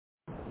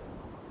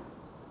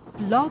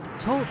Blog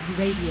Talk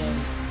Radio.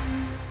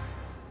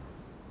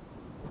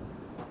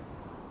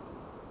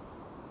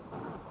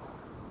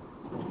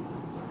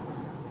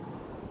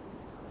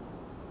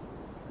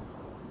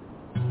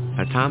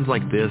 At times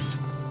like this,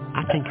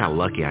 I think how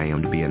lucky I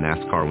am to be a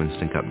NASCAR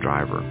Winston Cup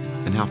driver,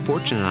 and how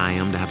fortunate I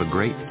am to have a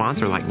great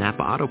sponsor like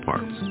Napa Auto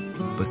Parts,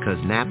 because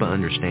Napa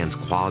understands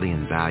quality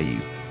and value,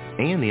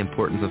 and the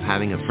importance of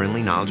having a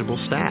friendly, knowledgeable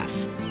staff.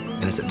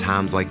 And it's at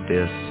times like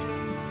this,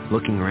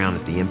 looking around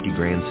at the empty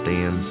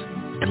grandstands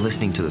and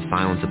listening to the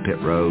silence of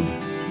pit road,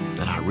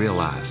 that I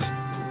realize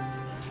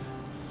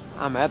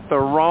I'm at the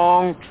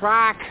wrong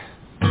track.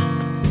 3,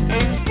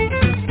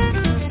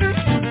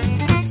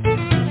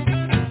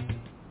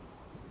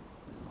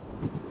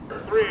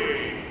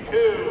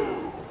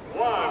 2,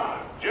 1.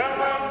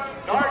 Gentlemen,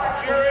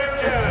 start your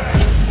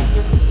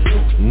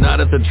engine.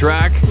 Not at the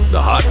track?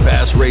 The Hot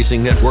Pass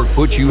Racing Network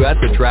puts you at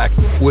the track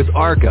with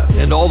ARCA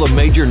and all the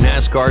major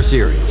NASCAR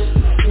series.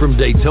 From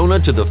Daytona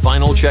to the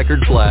final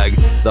checkered flag,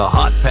 the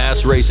Hot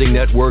Pass Racing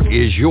Network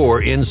is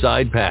your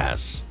inside pass.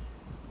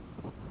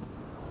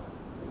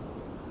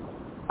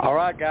 All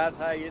right, guys.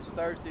 Hey, it's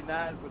Thursday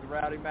night with the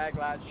Rowdy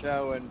Maglite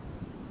show, and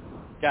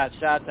got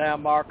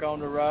Chi-Town Mark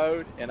on the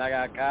road, and I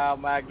got Kyle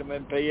Magnum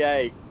in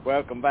PA.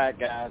 Welcome back,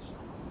 guys.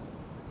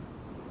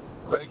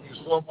 Thank you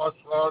so much,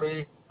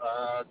 Rowdy.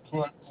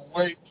 Couldn't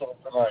wait till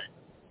tonight.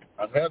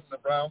 I'm heading to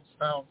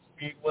Brownstown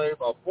Speedway,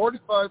 about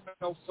 45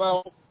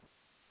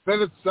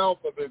 minutes south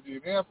of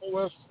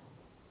Indianapolis.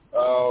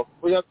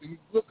 We got the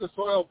Lucas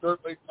Oil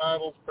Dirt Lake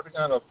Finals putting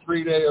on a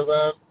 3-day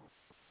event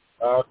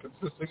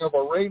consisting of a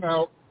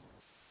rainout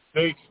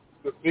race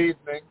this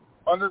evening,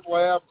 100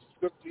 laps,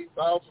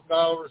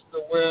 $15,000 to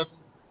win.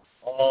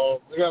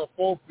 We got a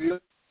full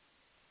field.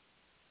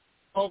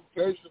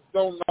 Qualifications,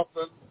 no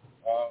nothing.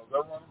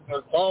 They're running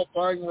their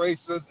qualifying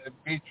races and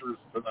features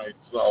tonight,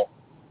 so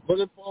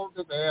looking forward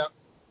to that.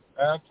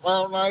 And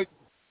tomorrow night,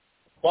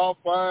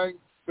 qualifying,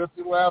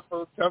 50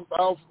 lapper,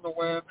 $10,000 to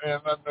win,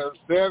 and then there's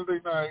Saturday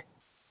night,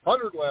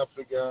 100 laps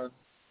again,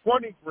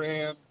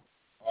 $20,000.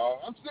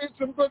 I'm seeing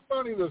some good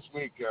money this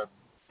weekend.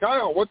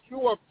 Kyle, what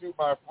you up to,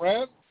 my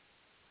friend?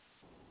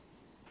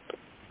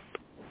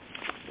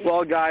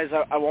 Well, guys,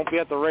 I won't be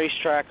at the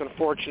racetrack,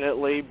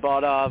 unfortunately, but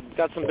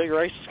got some big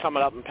races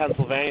coming up in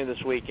Pennsylvania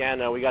this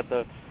weekend. We got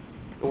the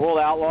World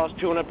Outlaws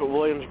touring up at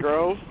Williams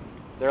Grove,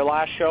 their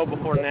last show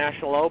before the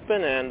National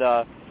Open, and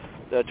the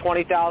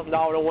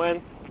 $20,000 to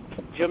win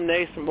Jim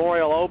Nace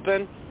Memorial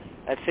Open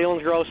at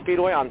Sealands Grove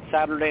Speedway on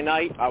Saturday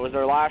night. I was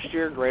there last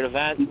year. Great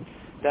event.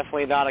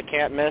 Definitely not a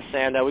can't miss.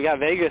 And we got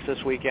Vegas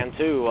this weekend,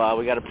 too.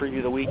 We got to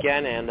preview the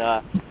weekend,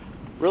 and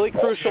really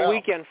crucial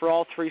weekend for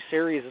all three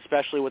series,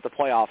 especially with the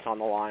playoffs on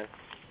the line.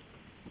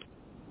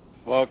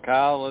 Well,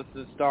 Kyle, let's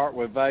just start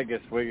with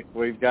Vegas.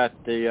 We've got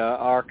the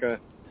ARCA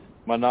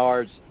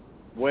Menards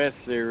West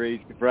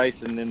Series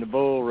racing in the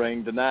Bull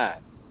Ring tonight.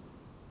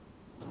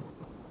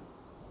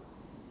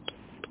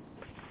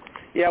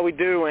 Yeah, we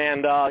do,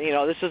 and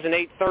this is an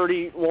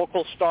 8:30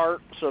 local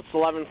start, so it's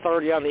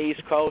 11:30 on the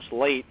East Coast,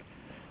 late.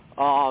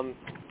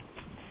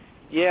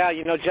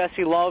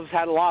 Jesse Love's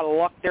had a lot of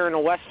luck there in the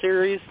West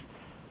Series.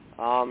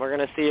 We're going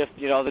to see if,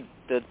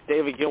 the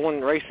David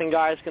Gillen racing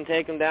guys can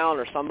take him down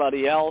or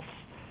somebody else.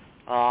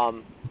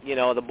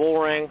 The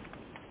Bull Ring,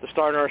 the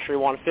Star Nursery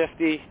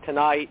 150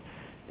 tonight.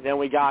 And then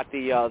we got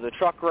the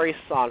truck race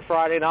on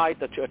Friday night,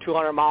 the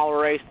 200-mile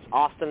race.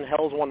 Austin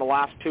Hills won the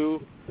last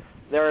two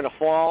there in the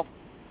fall.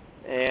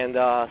 And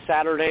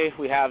Saturday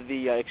we have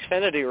the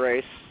Xfinity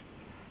race,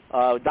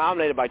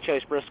 dominated by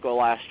Chase Briscoe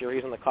last year.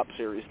 He's in the Cup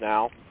Series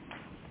now.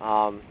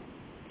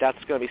 That's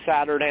going to be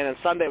Saturday, and then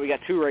Sunday we got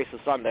two races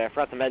Sunday. I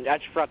forgot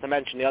to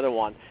mention the other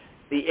one,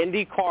 the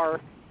IndyCar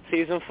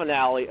season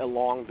finale at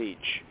Long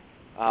Beach,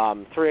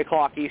 3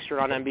 o'clock Eastern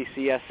on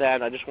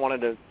NBCSN. I just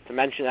wanted to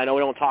mention. I know we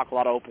don't talk a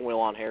lot of open wheel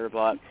on here,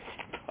 but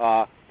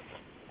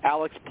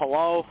Alex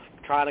Palou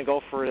trying to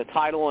go for the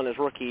title in his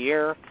rookie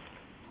year,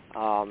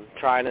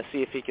 trying to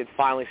see if he could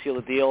finally seal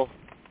the deal.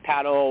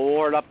 Pato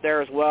O'Ward up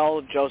there as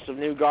well. Joseph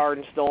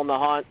Newgarden still in the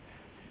hunt.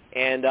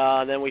 And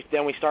then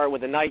we start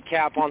with the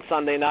nightcap on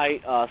Sunday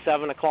night,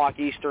 7 o'clock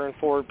Eastern,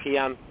 4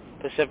 p.m.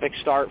 Pacific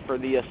start for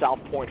the South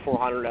Point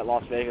 400 at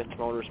Las Vegas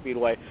Motor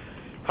Speedway.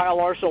 Kyle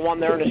Larson won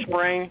there in the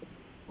spring.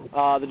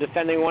 The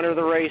defending winner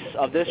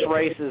of this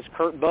race is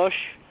Kurt Busch.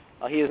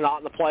 He is not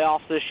in the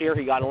playoffs this year.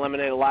 He got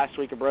eliminated last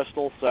week at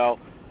Bristol. So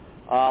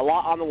a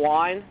lot on the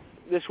line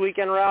this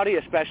weekend, Rowdy,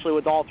 especially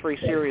with all three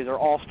series. They're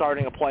all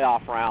starting a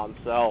playoff round.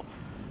 So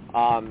if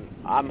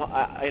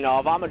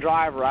I'm a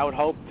driver, I would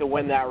hope to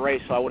win that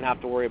race so I wouldn't have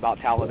to worry about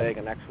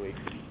Talladega next week.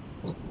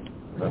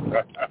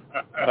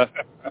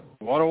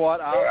 Wonder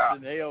what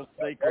Austin Hill's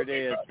secret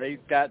is. He's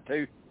got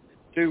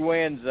two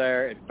wins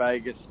there at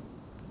Vegas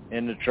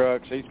in the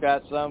trucks. He's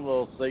got some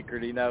little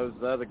secret he knows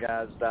the other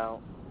guys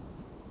don't.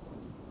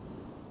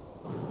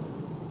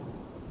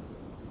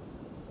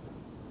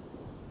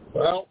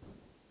 Well,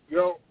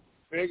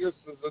 Vegas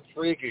is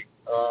intriguing.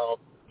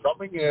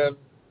 Coming in,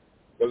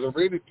 does it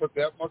really put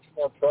that much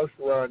more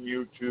pressure on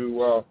you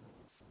to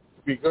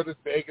be good at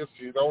Vegas?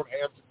 You don't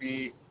have to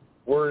be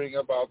worrying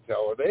about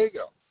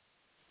Talladega.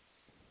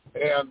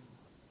 And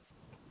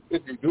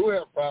if you do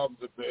have problems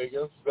at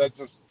Vegas, that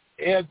just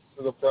adds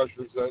to the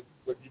pressures that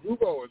when you do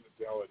go into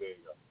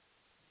Talladega.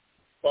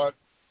 But,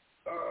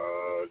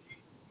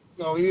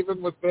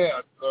 even with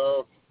that,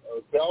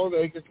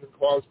 Talladega can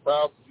cause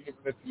problems even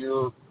if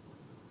you're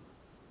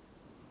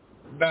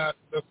not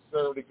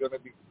necessarily going to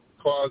be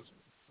caused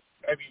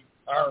any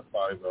harm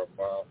by them.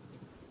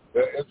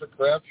 It's a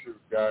crapshoot,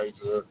 guys.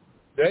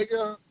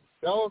 Daytona,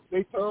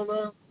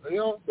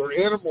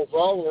 they're animals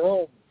all their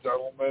own,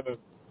 gentlemen. And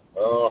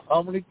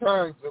how many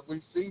times have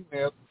we seen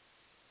that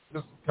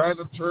just kind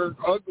of turn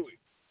ugly?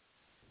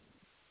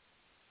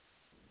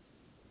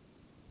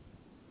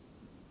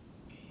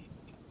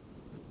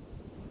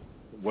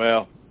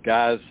 Well,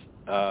 guys,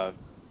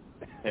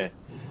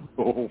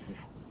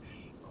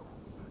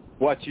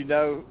 what you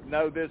know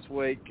this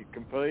week could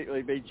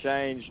completely be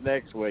changed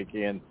next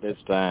weekend this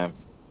time.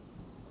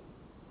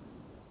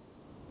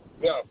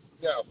 Yeah.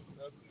 And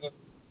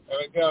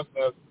again,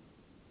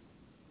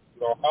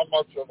 how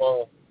much of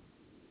a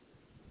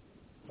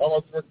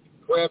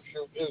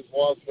crapshoot is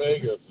Las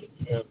Vegas,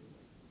 and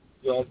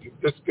you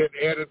just get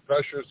added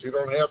pressure, so you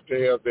don't have to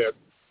have that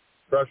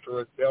pressure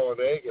at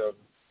Talladega.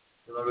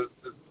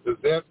 Does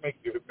that make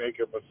you make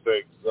a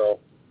mistake? So,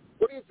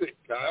 what do you think,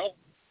 Kyle?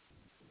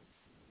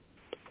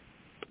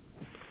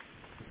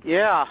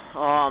 Yeah,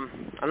 I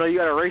know you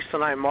got a race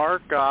tonight,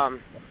 Mark. What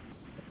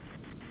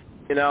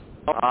a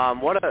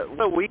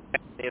weekend.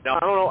 I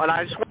don't know, and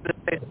I just wanted to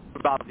say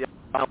about the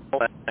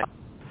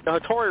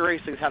Hattori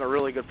Racing's had a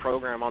really good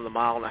program on the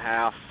mile and a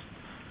half.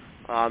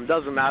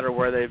 Doesn't matter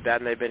where they've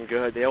been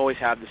good. They always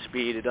have the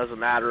speed. It doesn't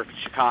matter if it's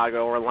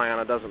Chicago or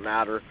Atlanta. It doesn't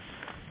matter.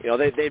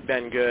 They've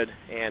been good,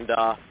 and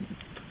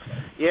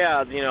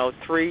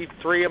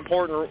three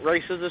important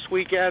races this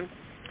weekend,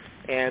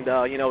 and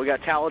we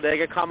got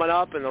Talladega coming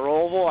up and the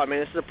Roval. I mean,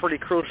 this is a pretty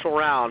crucial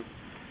round,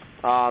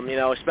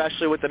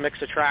 especially with the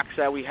mix of tracks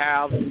that we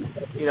have.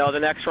 The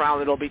next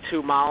round it'll be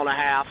 2 mile and a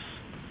halves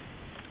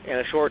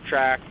and a short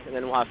track, and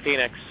then we'll have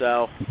Phoenix.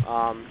 So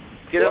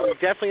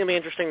definitely gonna be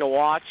interesting to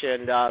watch,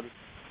 and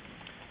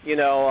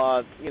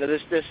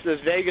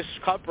this Vegas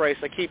Cup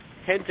race I keep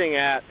hinting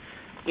at.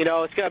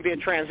 It's going to be a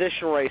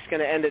transition race, going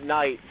to end at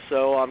night.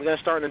 So I'm going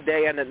to start in the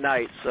day, end at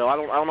night. So I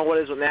don't know what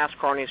it is with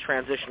NASCAR and these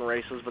transition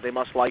races, but they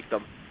must like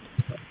them.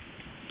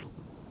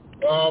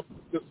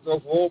 Just a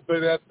little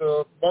bit at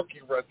the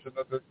monkey wrenching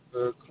of the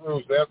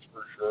crews, that's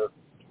for sure.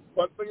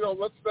 But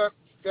let's not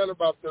forget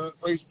about the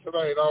race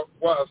tonight out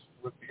west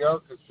with the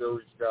ARCA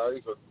series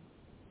guys. And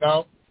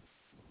now,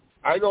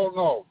 I don't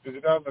know, is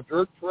it on the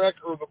dirt track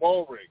or the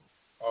bull ring?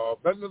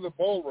 Been to the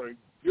bull ring,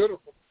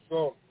 beautiful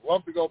facility,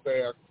 love to go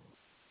back.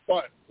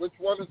 But which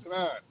one is it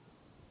on?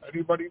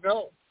 Anybody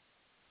know?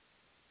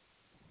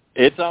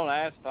 It's on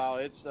asphalt.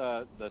 It's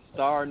the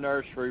Star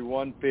Nursery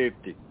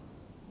 150.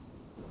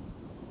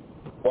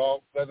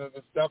 Well, then it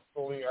is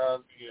definitely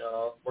on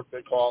the what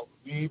they call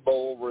the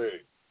bull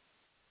ring.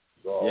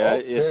 So, yeah,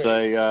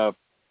 okay.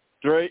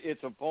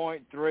 It's a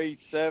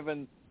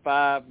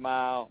 .375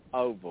 mile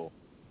oval.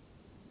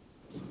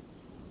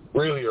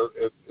 Really,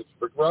 it's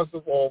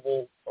progressive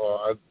oval,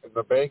 and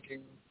the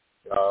banking.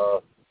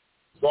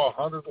 Saw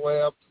 100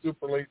 lap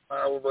super late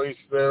mile race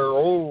there.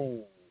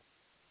 Oh,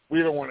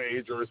 we don't want to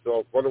age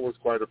ourselves, but it was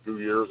quite a few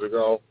years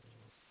ago.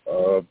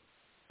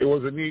 It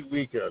was a neat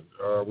weekend.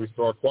 We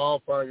saw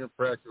qualifying and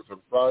practice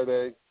on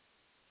Friday,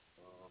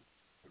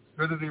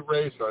 Xfinity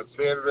race on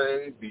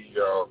Saturday, the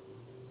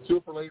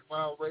super late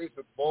mile race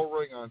at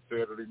Bullring on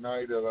Saturday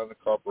night, and then the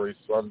Cup race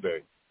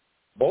Sunday.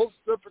 Most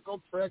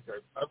difficult track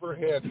I've ever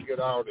had to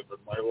get out of in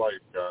my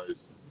life, guys.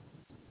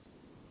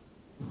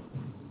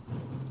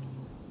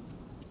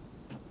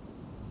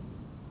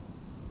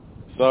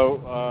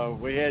 So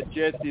we had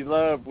Jesse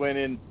Love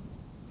winning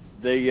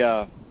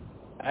the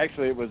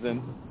actually it was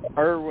in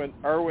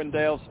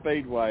Irwindale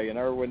Speedway in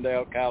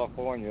Irwindale,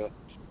 California,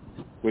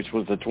 which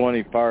was the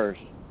 21st.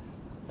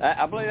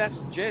 I believe that's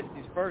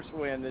Jesse's first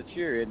win this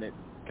year, isn't it,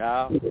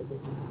 Kyle?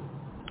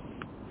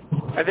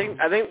 I think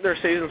their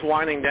season's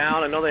winding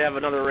down. I know they have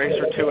another race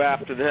or two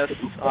after this.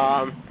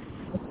 I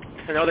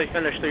know they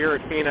finished the year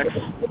at Phoenix,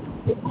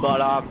 but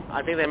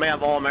I think they may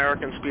have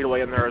All-American Speedway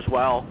in there as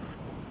well.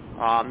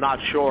 I'm not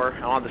sure.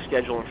 I don't have the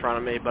schedule in front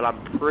of me, but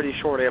I'm pretty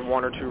sure they have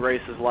 1 or 2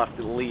 races left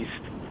at least.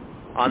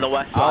 On the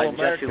west side,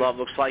 Jesse Love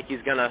looks like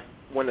he's going to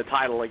win the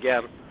title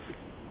again.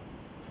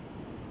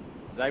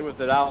 They was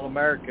at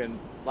All-American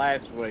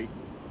last week,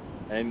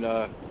 and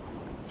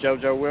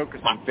JoJo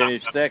Wilkerson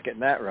finished second in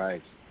that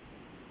race.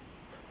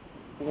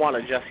 Who won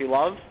it, Jesse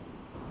Love?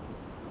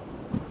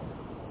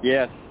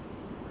 Yes.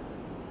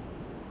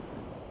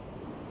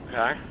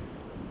 Okay.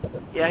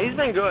 Yeah, he's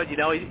been good. He's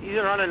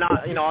been running,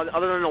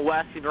 other than the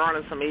West, he's been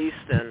running some East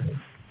and,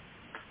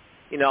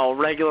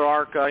 regular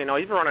ARCA.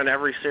 He's been running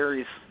every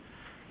series,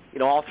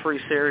 all 3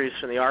 series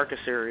from the ARCA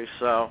series.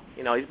 So,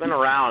 he's been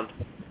around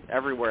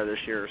everywhere this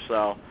year.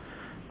 So,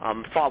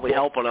 probably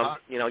helping him,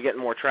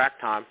 getting more track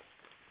time.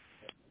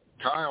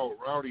 Kyle,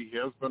 Rowdy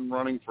has been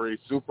running for a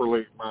super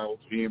late model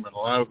team, and a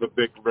lot of the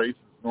big races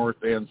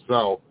north and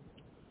south.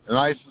 And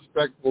I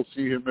suspect we'll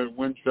see him in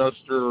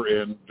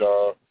Winchester and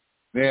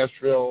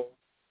Nashville,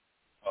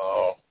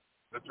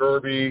 the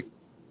Derby,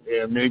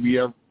 and maybe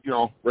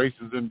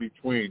races in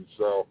between.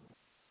 So,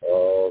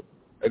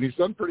 and he's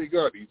done pretty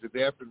good. He's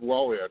adapted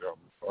well at them,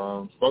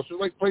 especially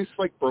like places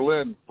like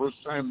Berlin.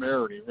 First time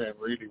there, and he ran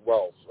really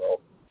well.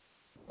 So,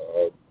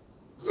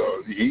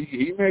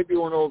 he may be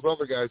one of those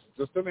other guys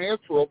that's just a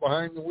natural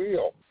behind the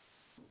wheel.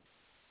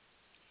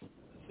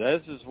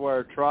 This is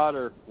where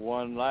Trotter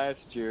won last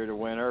year to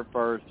win her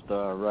first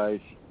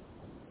race,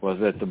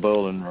 was at the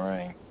Bowling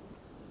Ring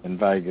in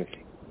Vegas.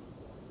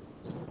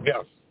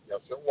 Yes,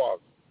 it was.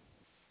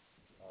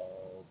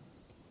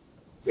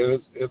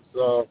 It's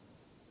now,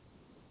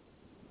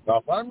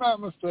 if I'm not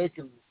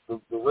mistaken,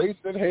 the race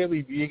that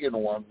Haley Deegan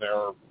won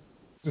there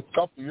just a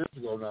couple of years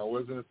ago now,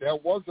 wasn't it?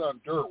 That was on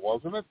dirt,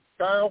 wasn't it,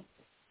 Kyle?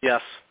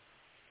 Yes.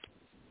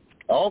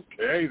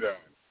 Okay, then.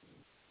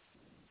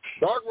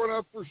 Dog went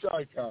up for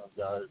Chi-Con,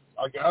 guys.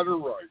 I got her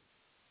right.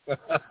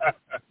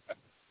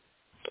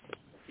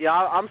 Yeah,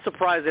 I'm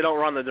surprised they don't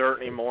run the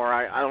dirt anymore.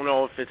 I don't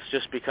know if it's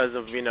just because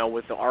of,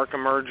 with the ARCA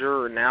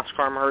merger or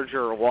NASCAR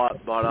merger or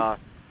what, but,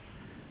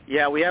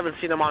 yeah, we haven't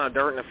seen them on a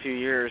dirt in a few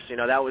years.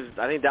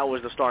 I think that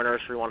was the Star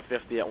Nursery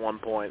 150 at one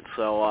point.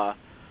 So,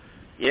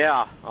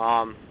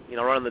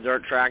 running the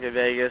dirt track in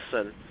Vegas,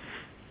 and,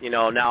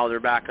 now they're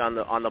back on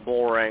the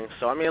bull ring.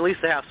 So, I mean, at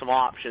least they have some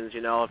options,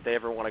 if they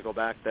ever want to go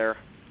back there.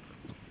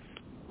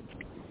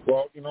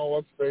 Well,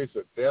 let's face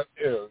it, that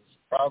is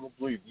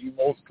probably the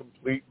most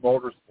complete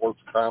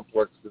motorsports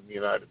complex in the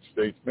United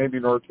States,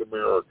 maybe North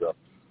America.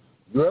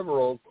 You have a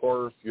road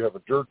course, you have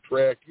a dirt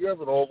track, you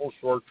have an oval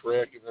short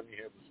track, and then you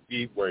have the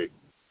speedway.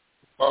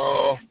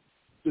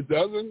 It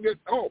doesn't get,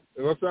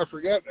 and let's not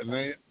forget,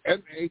 an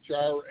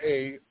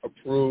NHRA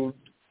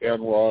approved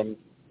and run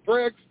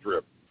drag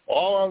strip,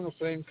 all on the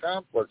same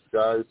complex,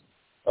 guys.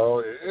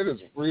 It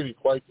is really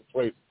quite the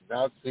place.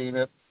 Not seen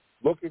it.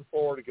 Looking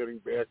forward to getting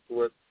back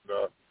to it.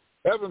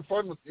 Having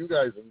fun with you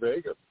guys in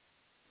Vegas.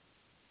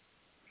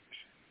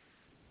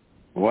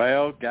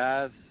 Well,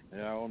 guys,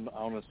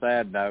 on a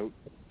sad note,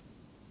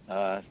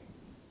 was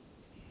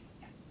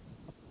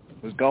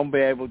going to be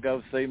able to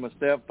go see my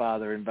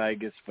stepfather in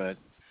Vegas, but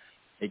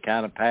he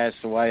kind of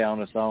passed away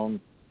on us on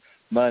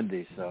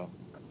Monday, so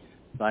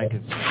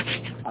thinking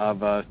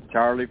of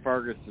Charlie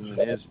Ferguson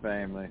and his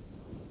family.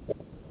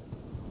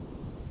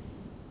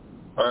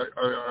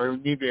 I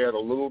need to add a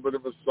little bit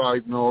of a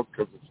side note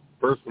because it's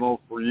personal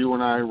for you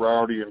and I,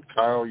 Rowdy, and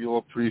Kyle. You'll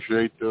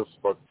appreciate this,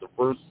 but the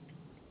first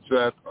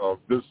set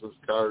of business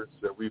cards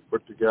that we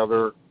put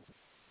together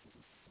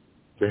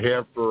to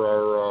have for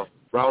our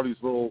Rowdy's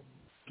little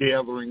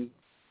gathering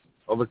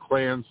of the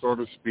clan, so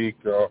to speak,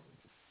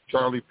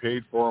 Charlie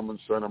paid for them and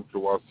sent them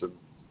to us, and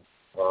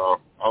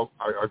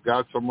I've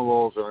got some of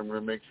those, and I'm going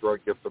to make sure I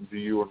get them to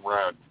you and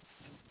Rod.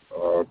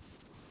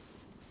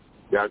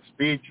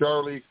 Godspeed,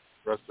 Charlie.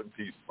 Rest in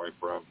peace, my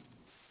friend.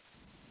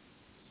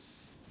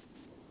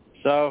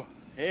 So,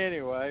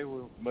 anyway,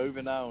 we're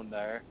moving on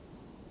there.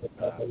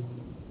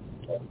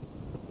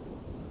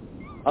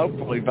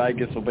 Hopefully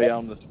Vegas will be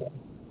on the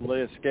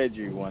list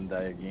schedule one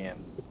day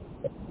again.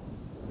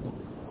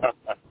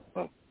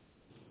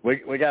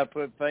 We got to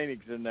put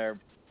Phoenix in there,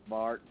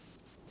 Mark.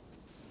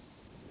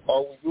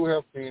 Oh, we do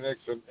have Phoenix,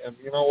 and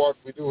you know what?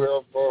 We do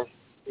have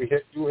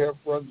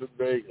friends in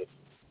Vegas,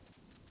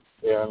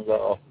 and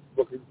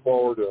looking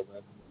forward to them.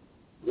 And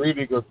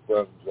really good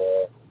friends.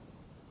 I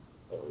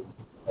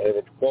have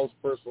a close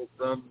personal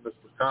friend,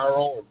 Mr.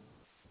 Carl, and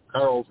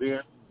Carl's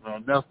aunt,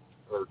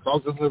 or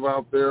cousin live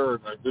out there,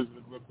 and I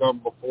visited with them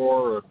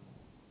before, and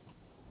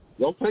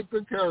they'll take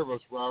good care of us,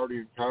 Rowdy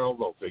and Kyle.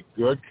 They'll take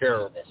good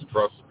care of us,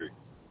 trust me.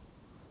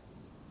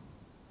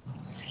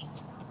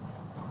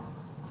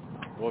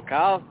 Well,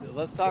 Kyle,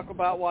 let's talk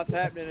about what's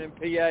happening in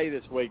PA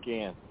this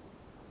weekend.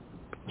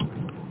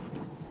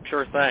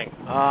 Sure thing.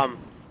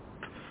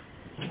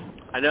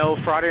 I know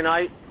Friday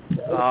night,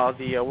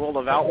 the World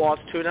of Outlaws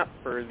tune-up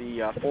for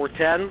the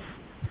 410s.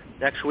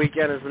 Next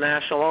weekend is the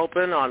National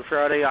Open on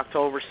Friday,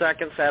 October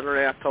 2nd,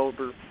 Friday,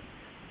 October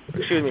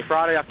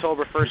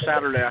 1st,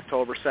 Saturday,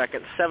 October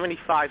 2nd,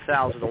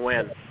 $75,000 to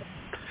win.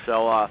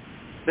 So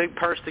big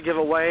purse to give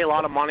away, a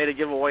lot of money to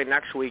give away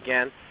next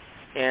weekend.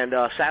 And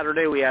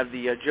Saturday we have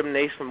the Jim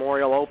Nace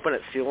Memorial Open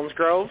at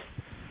Selinsgrove,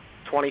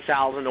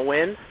 $20,000 to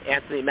win.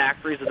 Anthony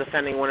Macri is the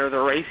defending winner of the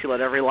race. He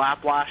led every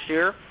lap last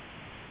year.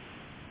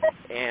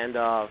 And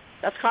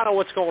that's kind of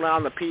what's going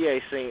on in the PA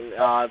scene.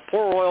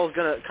 Port Royal is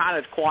going to kind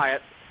of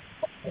quiet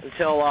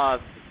until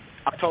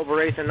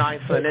October 8th and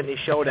 9th for the Nittany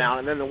Showdown.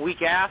 And then the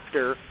week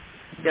after,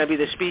 it's going to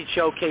be the Speed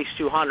Showcase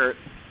 200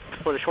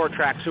 for the Short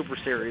Track Super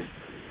Series.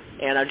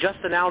 And I just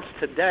announced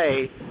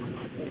today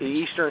the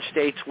Eastern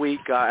States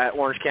Week at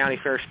Orange County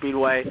Fair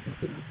Speedway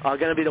going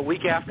to be the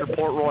week after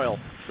Port Royal.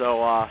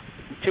 So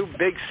two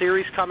big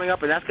series coming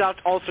up, and that's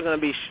also going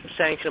to be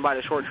sanctioned by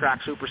the Short Track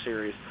Super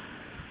Series.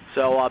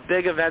 So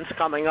big events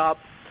coming up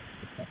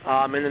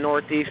in the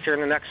Northeast here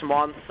in the next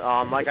month.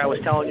 Like I was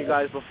telling you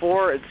guys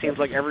before, it seems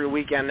like every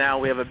weekend now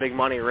we have a big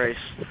money race.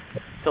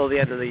 till the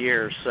end of the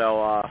year.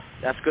 So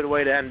that's a good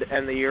way to end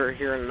the year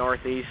here in the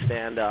Northeast,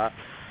 and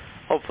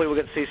hopefully we'll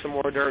get to see some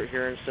more dirt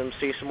here and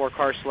see some more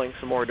car sling,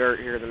 some more dirt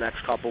here in the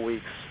next couple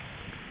weeks.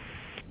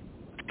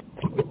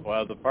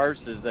 Well, the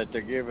purses that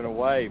they're giving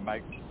away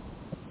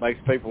makes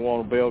people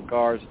want to build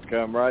cars to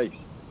come race.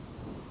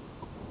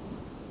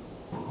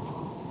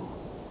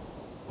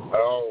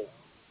 Oh,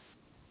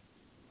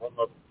 from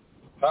the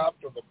top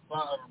to the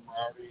bottom,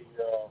 Rowdy,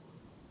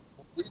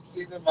 we've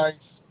seen a nice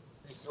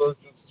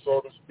resurgence,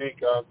 so to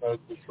speak, on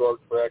the short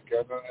track,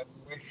 and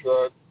we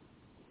should.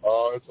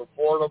 It's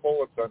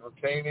affordable. It's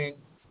entertaining.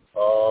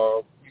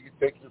 You can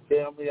take your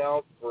family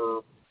out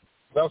for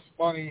less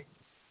money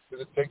than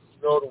it takes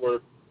to go to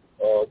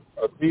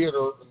a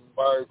theater and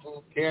buy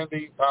food,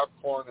 candy,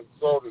 popcorn, and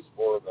sodas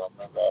for them.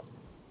 And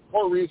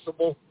more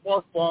reasonable,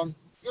 more fun.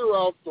 You're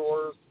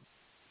outdoors.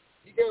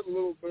 You get a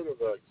little bit of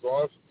the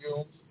exhaust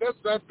fumes. That's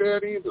not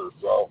bad either.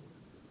 So,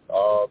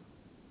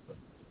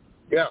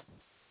 yeah.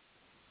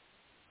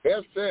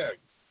 Hashtag,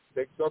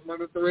 take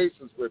someone at the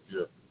races with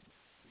you.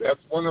 That's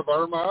one of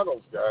our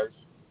mottos, guys.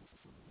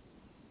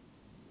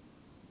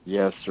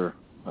 Yes, sir.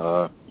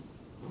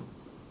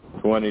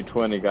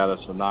 2020 got us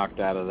knocked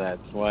out of that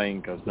swing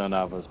because none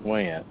of us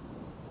went.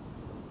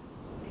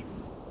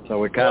 So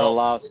we kind of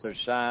lost our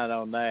shine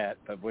on that,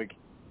 but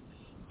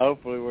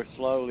hopefully we're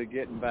slowly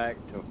getting back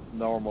to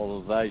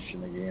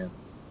normalization again.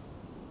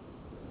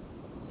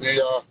 We hit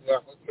a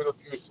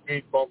few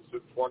speed bumps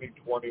in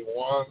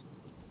 2021.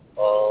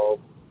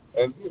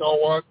 And you know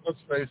what?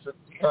 Let's face it,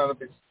 kind of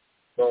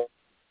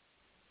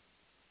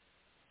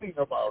thinking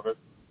about it,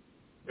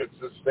 it's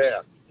just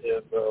that.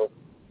 And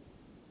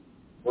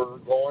we're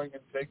going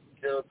and taking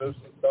care of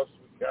business as best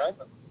we can.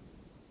 And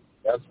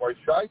that's why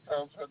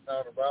Chi-Town's heading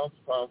out of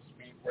Brownstown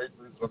Speedway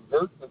for some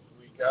dirt this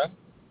weekend.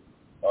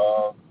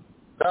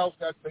 Kyle's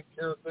got to take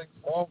care of things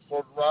for him, so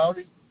does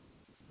Rowdy.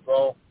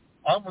 So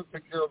I'm going to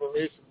take care of the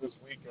racing this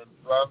weekend,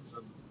 friends.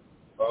 And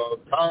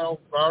Kyle,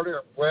 Rowdy,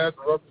 I'm glad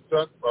to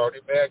represent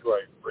Rowdy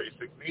Maglite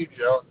Racing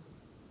Media,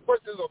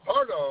 which is a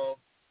part of,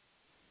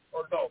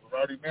 the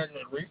Rowdy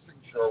Maglite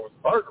Racing Show is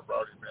part of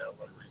Rowdy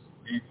Maglite Racing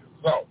Media.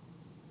 So,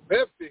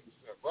 that being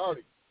said,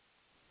 Rowdy,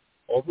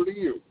 over to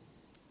you.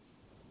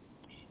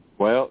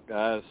 Well,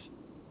 guys,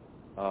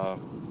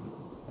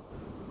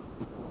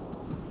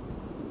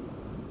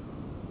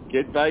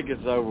 get Vegas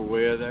over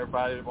with.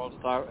 Everybody wants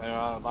to talk,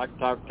 like to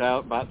talk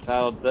about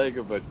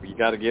Talladega, but you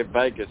got to get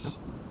Vegas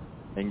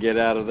and get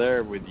out of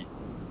there with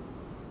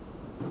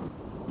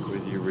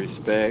your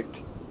respect.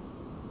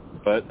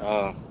 But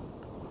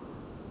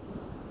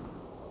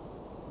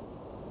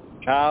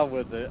Kyle,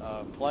 with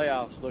the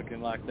playoffs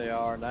looking like they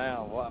are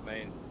now,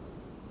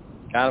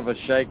 kind of a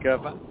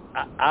shake-up.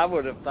 I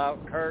would have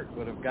thought Kurt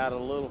would have got a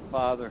little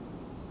farther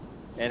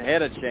and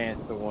had a chance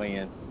to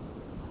win.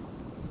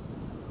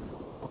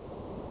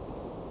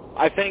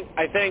 I think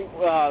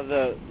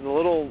the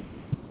little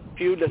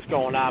feud that's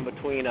going on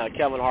between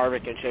Kevin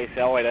Harvick and Chase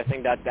Elliott, I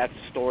think that's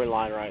the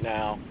storyline right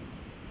now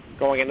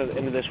going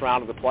into this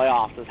round of the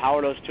playoffs is how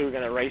are those two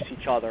going to race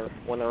each other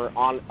when they're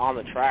on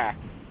the track.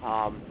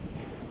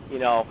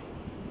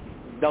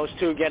 Those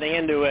two getting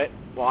into it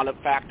will end up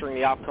factoring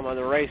the outcome of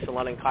the race and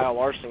letting Kyle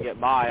Larson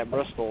get by at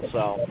Bristol.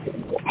 So,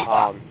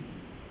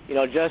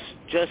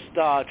 just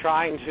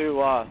trying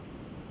to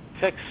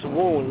fix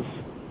wounds,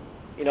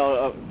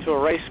 to a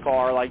race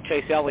car like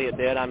Chase Elliott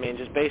did.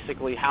 Just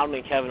basically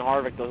hounding Kevin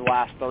Harvick those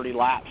last 30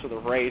 laps of the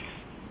race.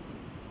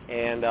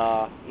 And,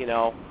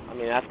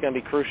 that's going to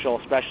be crucial,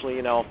 especially,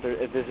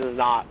 if this is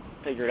not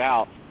figured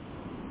out.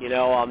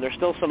 There's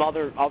still some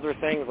other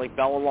things like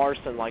Bell and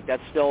Larson, that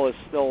still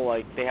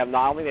they have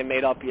not only they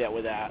made up yet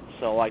with that.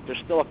 So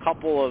there's still a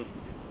couple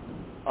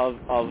of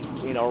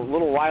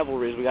little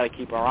rivalries we got to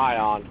keep our eye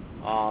on.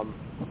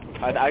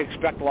 I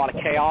expect a lot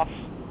of chaos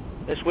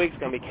this week. It's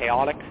going to be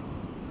chaotic.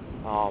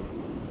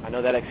 I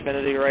know that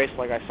Xfinity race,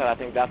 like I said, I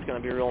think that's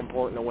going to be real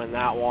important to win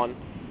that one.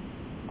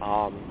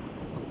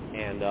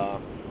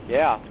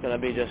 It's going to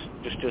be just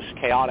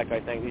chaotic.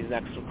 I think these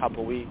next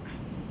couple of weeks.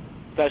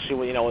 Especially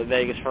with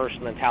Vegas first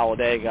and then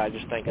Talladega, I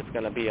just think it's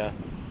going to be a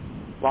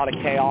lot of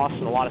chaos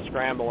and a lot of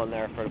scramble in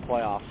there for the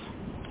playoffs.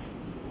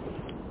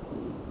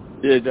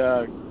 Did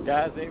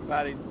guys,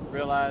 anybody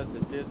realize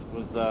that this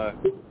was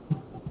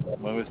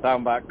when we was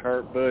talking about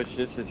Kurt Busch?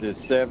 This is his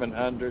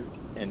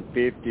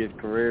 750th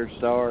career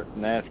start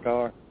in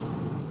NASCAR.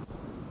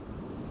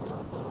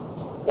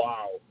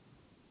 Wow.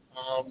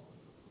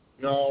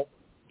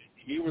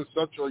 He was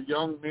such a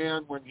young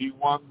man when he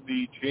won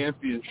the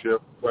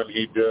championship when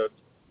he did.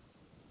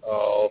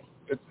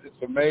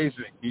 It's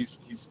amazing. He's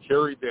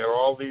carried that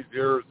all these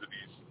years, and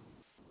he's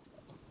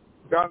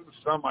gotten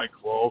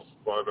semi-close,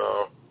 but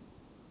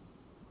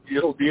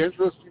it'll be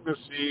interesting to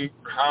see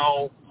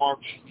how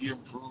much he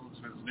improves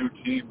his new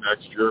team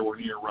next year when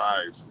he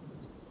arrives.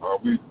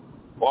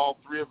 All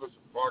three of us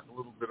have talked a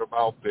little bit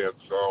about that,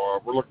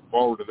 so we're looking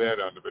forward to that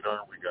end of it,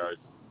 aren't we, guys?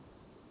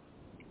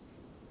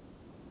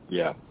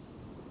 Yeah.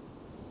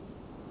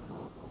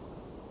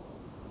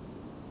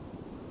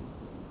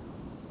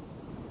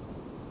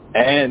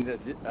 And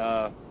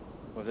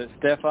was it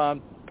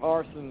Stefan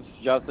Parsons?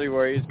 Did y'all see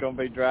where he's going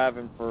to be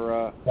driving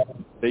for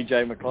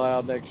B.J.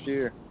 McLeod next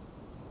year?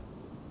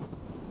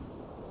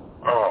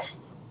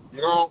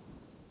 You know,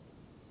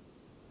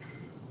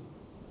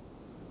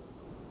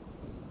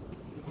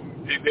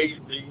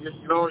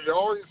 you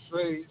always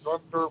say he's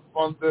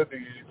underfunded,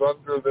 he's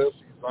under this,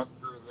 he's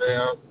under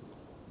that.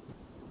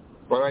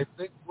 But I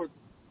think with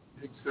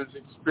his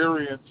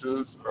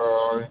experiences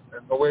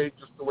and the way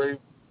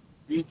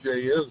BJ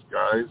is,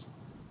 guys,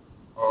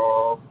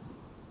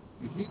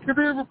 he could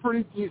have a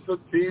pretty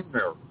decent team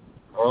there.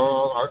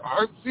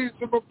 I've seen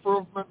some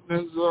improvement in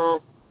his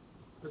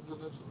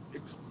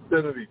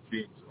Xfinity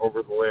teams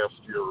over the last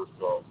year or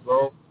so.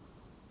 So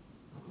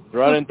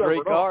running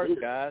 3 cars,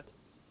 guys.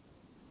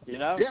 You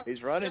know, yeah.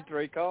 He's running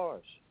 3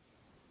 cars.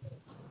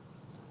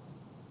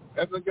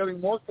 And they're getting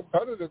more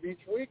competitive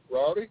each week,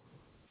 Rowdy.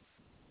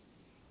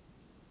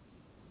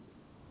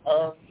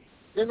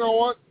 You know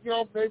what? You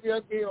know, maybe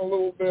I'm being a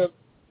little bit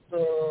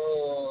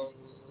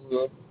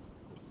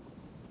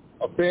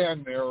a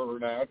fan there or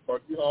not,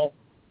 but, you know,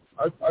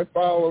 I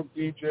followed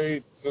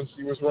DJ since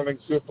he was running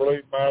super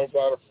late miles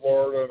out of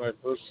Florida, and I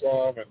first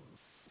saw him in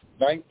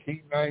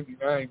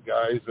 1999,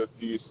 guys, at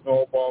the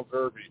Snowball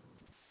Derby,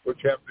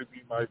 which happened to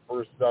be my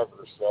first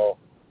ever. So,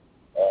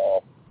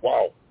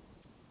 wow.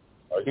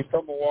 He's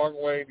come a long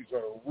way, and he's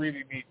done a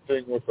really neat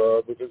thing with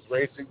his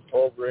racing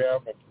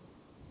program. And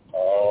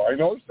I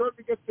know he's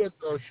starting to get that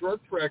short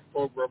track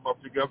program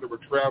up together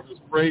with Travis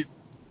Freight.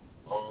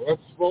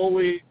 That's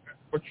slowly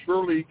but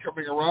surely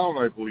coming around,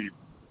 I believe,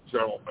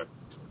 gentlemen.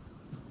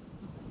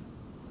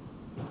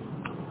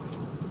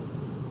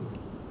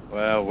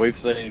 Well, we've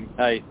seen,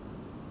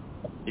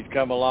 he's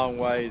come a long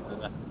ways,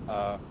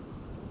 and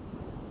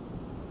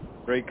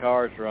 3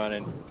 cars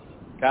running.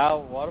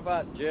 Kyle, what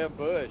about Jeb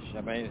Bush?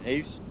 I mean,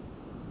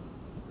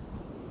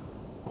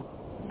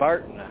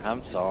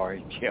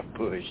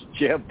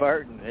 Jeb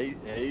Burton.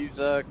 He's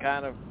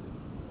kind of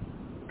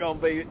going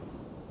to be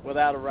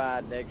without a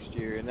ride next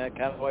year, and that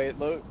kind of way it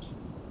looks.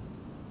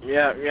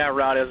 Yeah,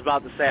 Rowdy. I was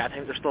about to say, I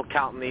think they're still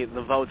counting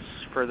the votes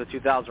for the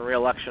 2000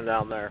 re-election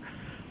down there.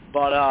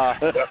 But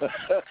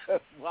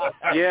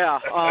yeah,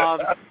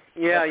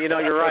 you know,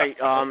 you're right.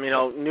 You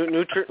know,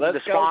 the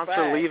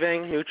sponsor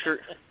leaving,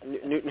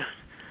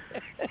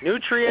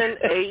 Nutrien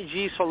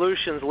AG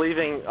Solutions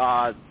leaving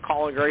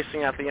Colleague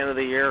Racing at the end of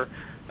the year.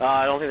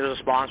 I don't think there's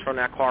a sponsor on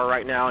that car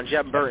right now, and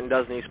Jeb Burton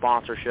does need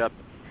sponsorship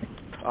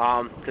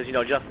because, you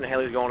know, Justin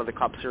Haley's going to the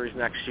Cup Series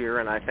next year,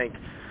 and I think,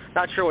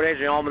 not sure what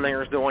Adrian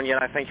Allmendinger's doing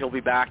yet. I think he'll be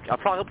back. He'll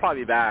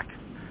probably be back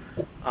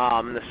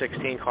in the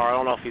 16 car. I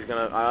don't know if he's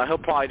going to he'll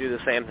probably do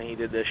the same thing he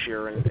did this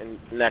year and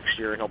next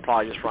year, and he'll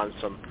probably just run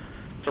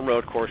some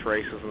road course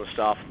races and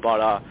stuff.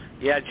 But,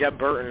 yeah, Jeb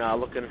Burton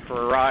looking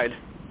for a ride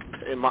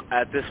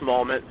at this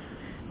moment.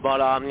 But,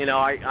 you know,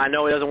 I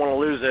know he doesn't want to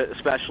lose it,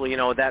 especially, you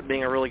know, with that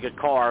being a really good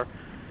car.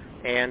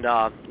 And,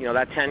 you know,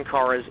 that 10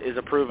 car is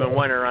a proven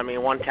winner. I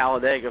mean,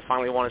 Talladega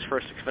finally won his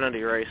first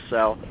Xfinity race.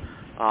 So,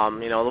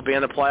 you know, they'll be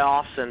in the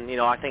playoffs. And, you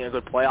know, I think a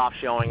good playoff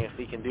showing, if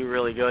he can do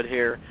really good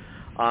here,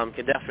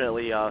 can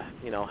definitely,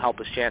 you know, help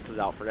his chances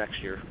out for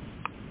next year.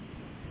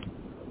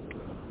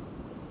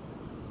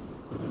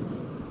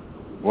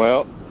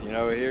 Well, you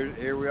know,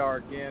 here we are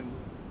again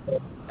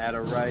at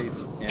a race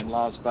in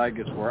Las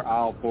Vegas where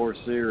all 4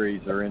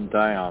 series are in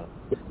town.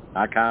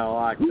 I kind of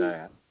like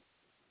that.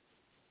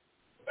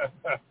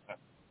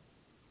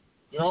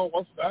 You know,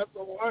 what's that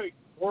like?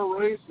 4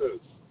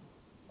 races.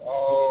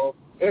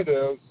 It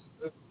is.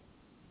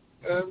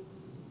 And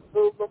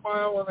the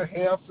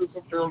 1.5 is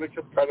a fairly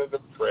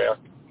competitive track.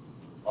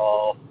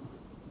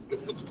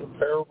 It's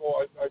comparable.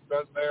 I've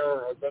been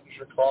there. I've been to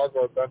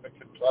Chicago. I've been to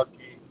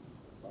Kentucky.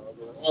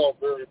 They're all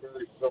very,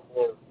 very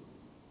similar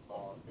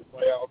in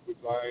layout,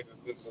 design, and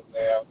this and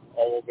that.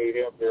 Although they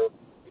have their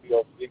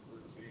idiosyncrasies.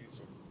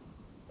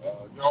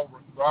 You know,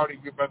 Rowdy,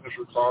 you've been to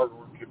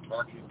Chicago and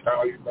Kentucky.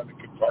 Kyle, you've been to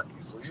Kentucky,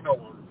 so you know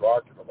what we're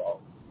talking about.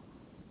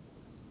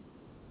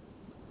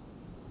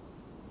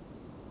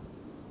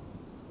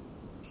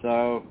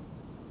 So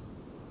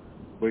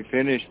we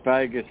finish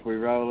Vegas, we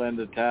roll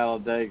into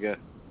Talladega,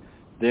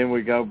 then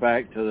we go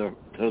back to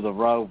the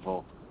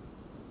Roval.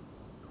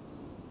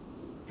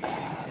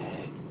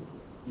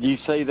 Do you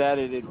see that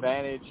an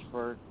advantage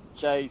for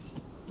Chase,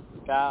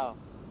 Kyle,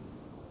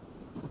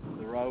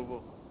 the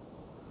Roval?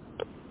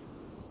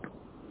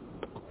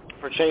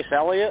 For Chase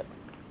Elliott?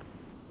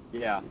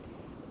 Yeah.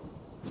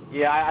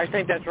 Yeah, I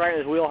think that's right in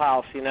his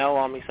wheelhouse, you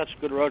know. He's such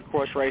a good road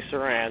course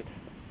racer, and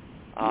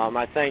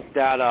I think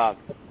that I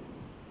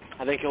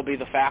think he'll be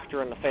the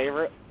factor and the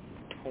favorite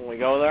when we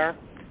go there.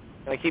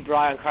 And I keep your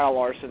eye on Kyle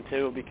Larson,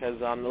 too,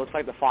 because it looks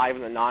like the 5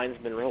 and the 9's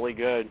been really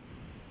good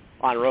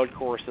on road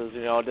courses.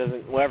 You know, it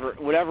doesn't,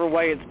 whatever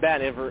way it's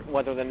been,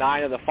 whether the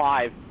 9 or the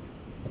 5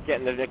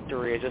 getting the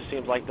victory, it just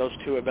seems like those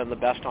 2 have been the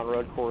best on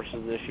road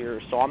courses this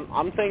year. So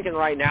I'm thinking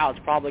right now it's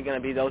probably going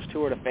to be those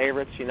 2 are the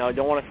favorites. You know,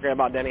 don't want to forget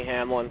about Denny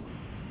Hamlin,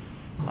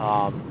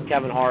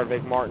 Kevin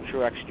Harvick, Martin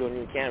Truex Jr.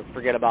 You can't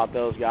forget about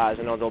those guys.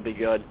 I know they'll be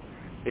good.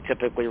 they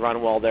typically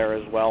run well there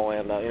as well.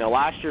 And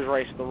last year's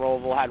race at the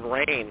Roval had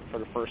rain for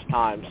the first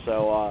time,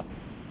 so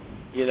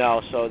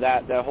so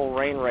that whole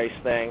rain race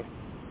thing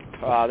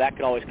that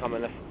could always come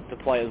into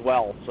play as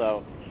well.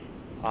 So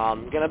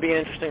going to be an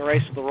interesting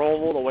race at the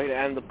Roval, the way to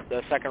end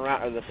the second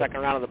round of the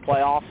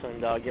playoffs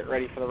and get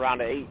ready for the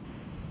round of 8.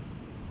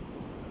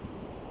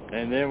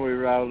 And then we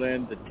roll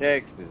into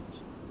Texas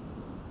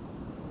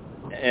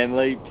and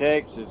leave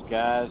Texas,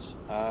 guys,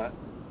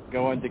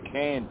 going to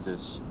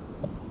Kansas.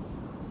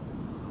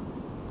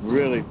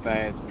 Really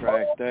fast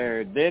track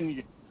there.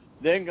 Then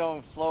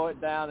going to slow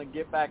it down and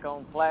get back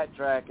on flat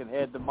track and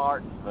head to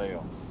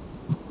Martinsville.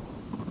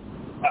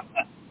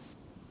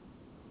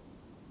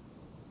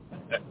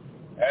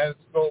 And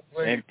still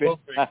playing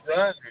something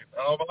grinding.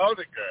 How about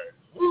it, guys?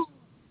 Woo!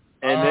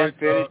 And then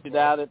finish it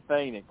out at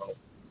Phoenix.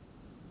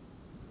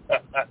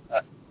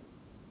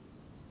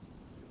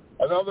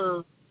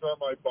 Another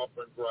semi-bump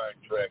and grind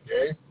track,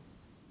 eh?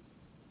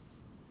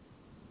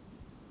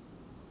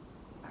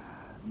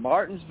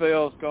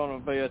 Martinsville's going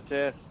to be a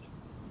test.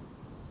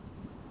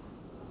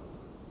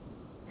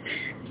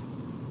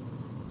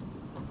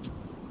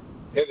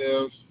 It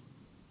is.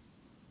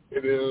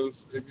 It is.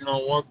 And you know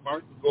what?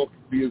 Martinsville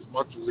can be as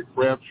much as a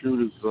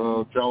crapshoot as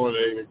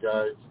Talladega,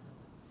 guys.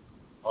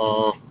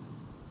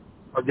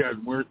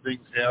 Again, weird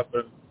things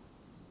happen.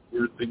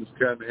 Weird things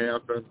can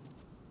happen.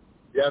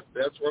 Yep,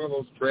 that's one of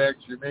those tracks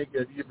you may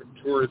get even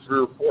 2 or 3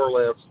 or 4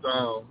 laps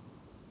down.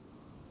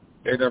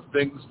 And if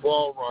things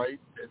fall right,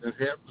 and it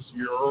happens to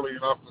you early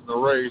enough in the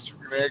race, you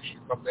can actually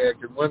come back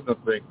and win the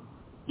thing,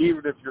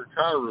 even if your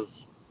car is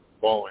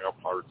falling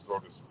apart, so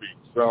to speak.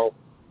 So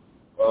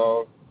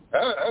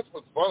that's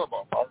what's fun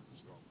about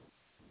Martinsville.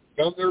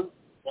 Thunder,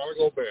 want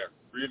to go back,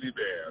 really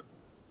bad.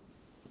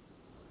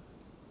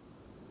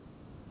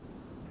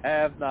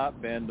 Have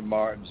not been to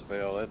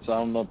Martinsville. It's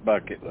on the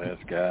bucket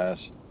list, guys.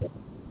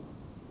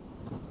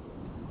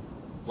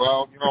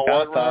 Well, you know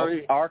what,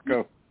 Rowdy?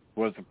 ARCA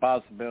was a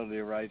possibility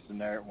of racing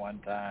there at one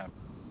time.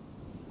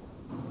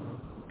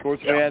 Of course,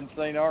 we hadn't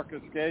seen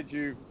ARCA's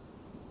schedule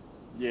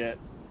yet.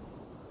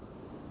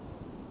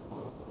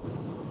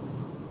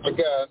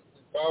 Again,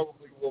 we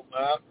probably will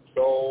not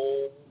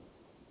until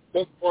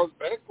just before the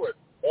banquet,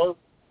 or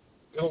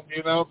it'll be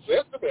announced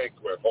at the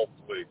banquet,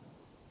 hopefully.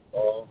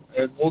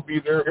 And we'll be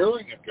there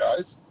hearing it,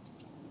 guys.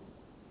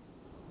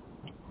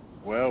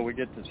 Well, we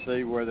get to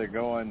see where they're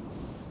going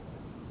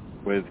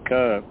with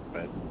Cup,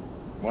 but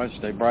once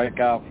they break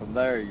off from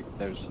there,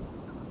 there's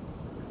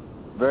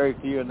very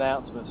few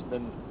announcements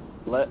been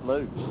let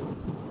loose.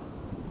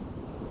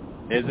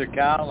 Is it,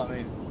 Kyle? I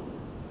mean,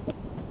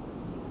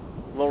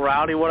 Well,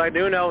 Rowdy, what I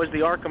do know is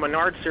the ARCA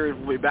Menard Series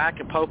will be back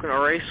at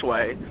Pocono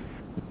Raceway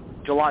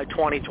July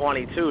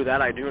 2022.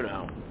 That I do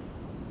know.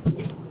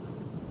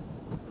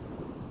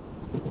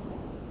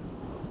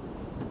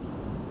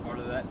 Part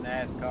of that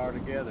NASCAR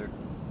together.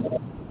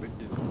 Which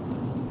is,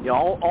 yeah,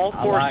 all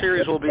 4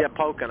 series will be at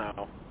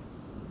Pocono.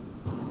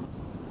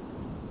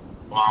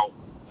 Wow,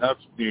 that's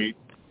neat.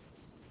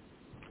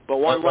 But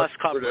one less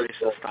Cup race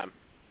this time.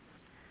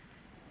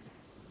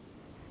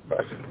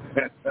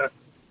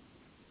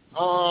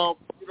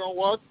 You know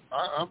what?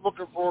 I'm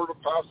looking forward to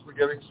possibly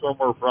getting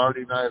somewhere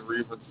Friday night or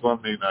even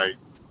Sunday night.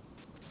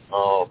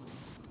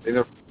 And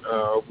if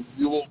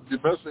we will be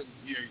missing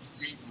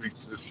Speed Weeks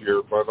this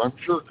year, but I'm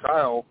sure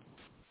Kyle,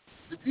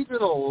 if you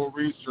did a little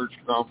research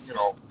come,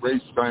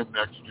 race time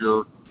next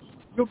year,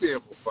 you'll be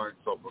able to find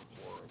something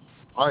for us.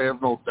 I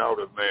have no doubt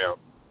in that.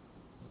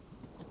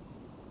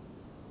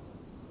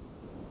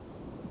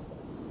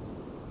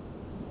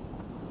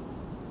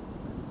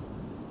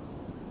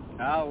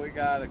 We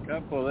got a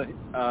couple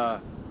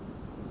of,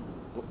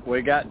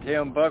 we got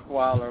Tim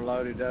Buckweiler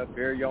loaded up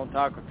here. You want to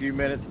talk a few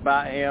minutes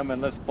about him,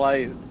 and let's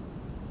play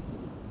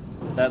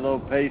that little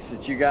piece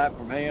that you got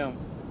from him?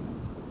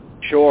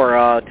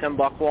 Sure. Tim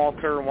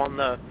Buckwalter won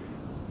the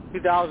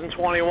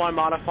 2021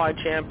 Modified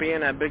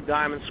Champion at Big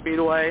Diamond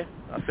Speedway,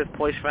 a 5th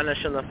place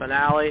finish in the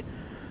finale.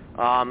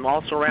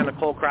 Also ran the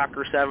Coal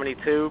Cracker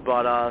 72,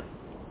 but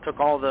took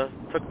all the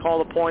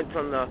points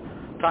from the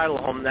title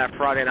home that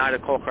Friday night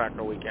at Coal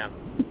Cracker weekend.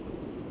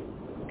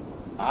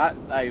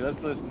 Hey,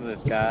 let's listen to this,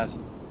 guys.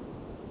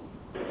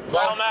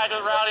 Well,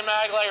 Rowdy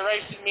Maglite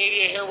Racing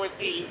Media here with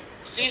the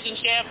season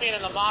champion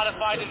in the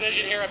modified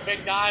division here at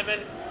Big Diamond,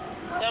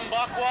 Tim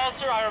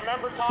Buckwalter. I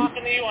remember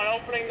talking to you on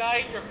opening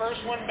night, your first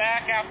one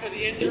back after the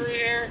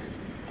injury here.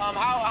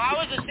 How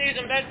has the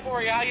season been for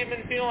you? How you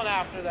been feeling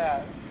after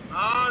that?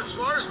 As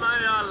far as my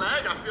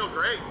leg, I feel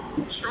great.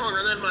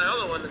 Stronger than my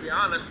other one, to be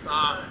honest.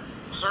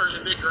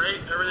 Surgeon did great.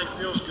 Everything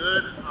feels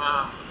good.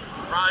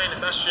 Probably in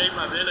the best shape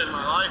I've been in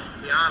my life, to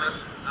be honest.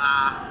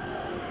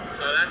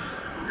 So that's,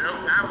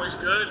 family's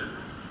good,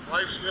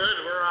 life's good.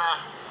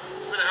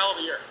 It's been a hell of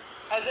a year.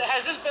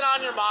 Has this been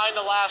on your mind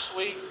the last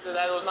week, that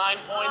those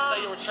 9 points that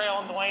you were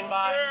trailing Dwayne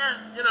by?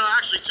 Yeah,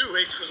 actually 2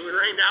 weeks because we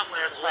rained out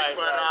last week.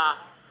 But,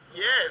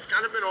 yeah, it's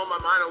kind of been on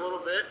my mind a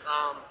little bit.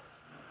 I'm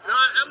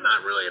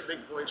not really a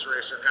big points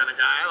racer kind of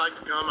guy. I like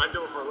to come. I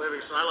do it for a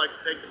living, so I like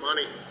to take the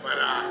money. But,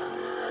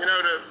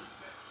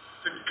 to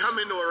to come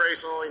into a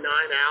race only 9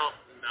 out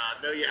and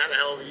know you had a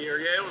hell of a year,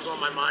 yeah, it was on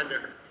my mind to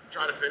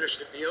try to finish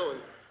the deal,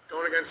 and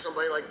going against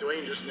somebody like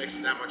Dwayne just makes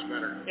it that much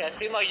better. Yeah, it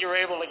seemed like you were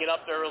able to get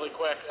up there really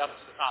quick, up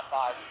to the top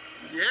 5.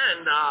 Yeah,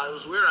 and it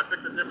was weird. I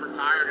picked a different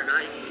tire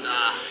tonight, and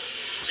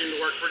it seemed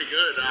to work pretty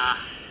good.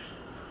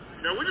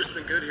 We've just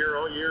been good here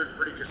all year,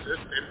 pretty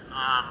consistent.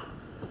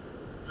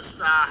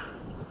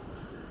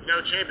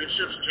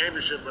 Championship's a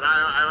championship, but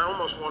I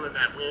almost wanted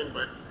that win,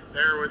 but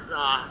there with, 8,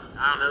 9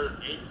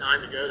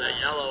 to go, that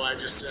yellow, I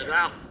just said,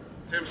 well,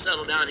 Tim,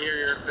 settle down here,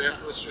 you're in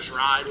 5th, let's just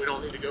ride, we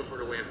don't need to go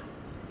for the win.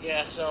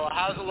 Yeah, so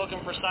how's it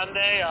looking for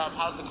Sunday?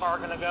 How's the car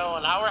going to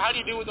go, and how do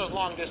you do with those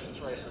long-distance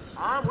races?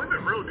 We've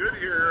been real good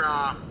here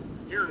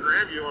in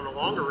Grandview on the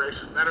longer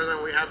races, better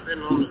than we have been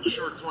on the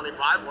short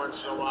 25 ones,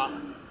 so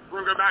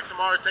we're going to go back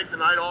tomorrow, take the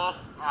night off,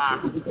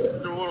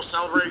 do a little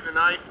celebrating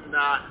tonight, and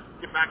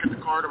get back in the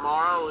car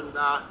tomorrow and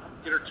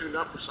get her tuned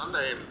up for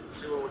Sunday and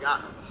see what we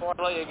got. Before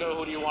I let you go,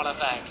 who do you want to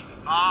thank?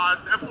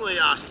 Definitely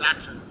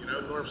Saxon,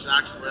 Norm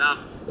Saxon. Without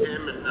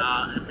him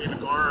and being a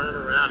car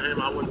owner, without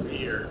him, I wouldn't be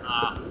here.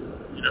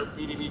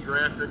 BDB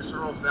Graphics,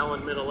 Earl Fell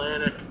in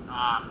Mid-Atlantic,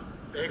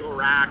 Bagel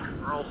Rack,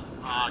 Earl,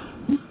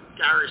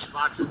 Gary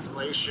Spots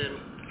Installation,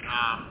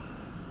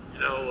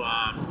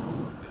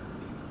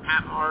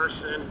 Pat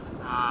Morrison,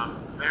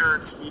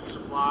 Barrett Speed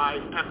Supply,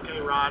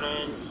 FK Rod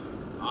Ends,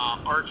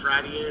 Arch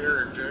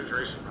Radiator, and Jones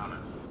Racing Products.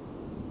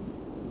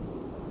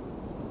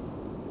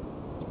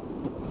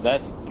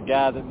 That's the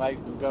guy that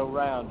makes them go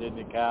round, isn't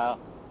he, Kyle?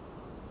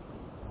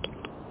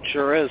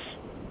 Sure is.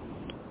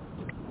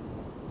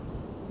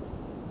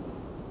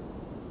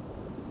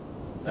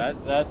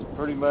 That's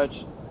pretty much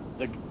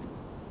the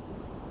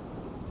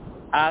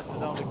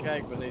icing on the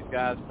cake when these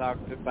guys talk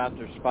about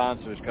their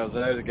sponsors, because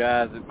they're the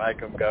guys that make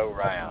them go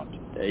round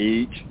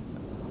each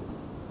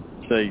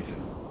season.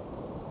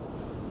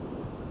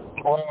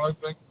 Well, I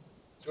think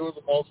two of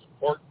the most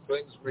important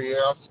things we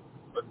ask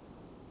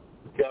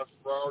against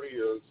Rowdy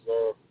is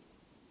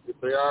if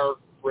they are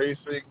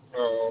racing,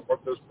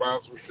 what their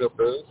sponsorship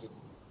is, and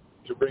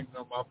to bring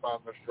them up on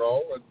the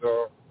show, and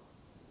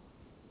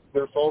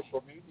their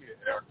social media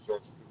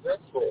access.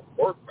 That's so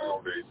important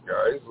nowadays,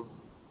 guys. And,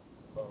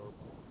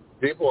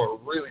 people are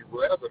really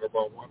rabid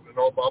about wanting to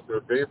know about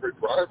their favorite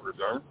drivers,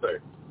 aren't they?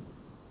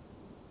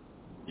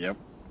 Yep.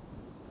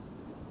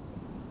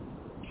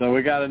 So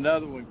we got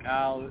another one,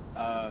 Kyle.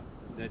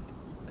 That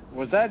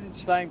was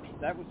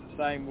the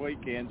same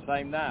weekend,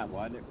 same night,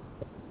 wasn't it?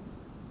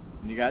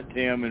 And you got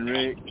Tim and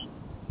Rick.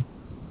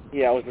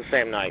 Yeah, it was the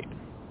same night.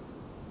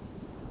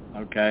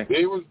 Okay.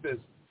 He was busy.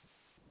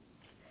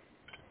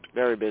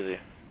 Very busy.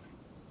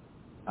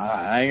 All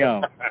right, hang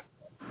on.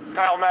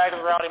 Kyle Mag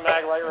of Rowdy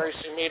Maglite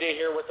Racing Media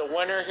here with the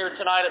winner here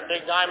tonight at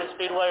Big Diamond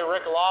Speedway,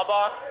 Rick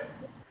Laubach.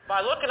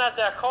 By looking at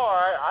that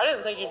car, I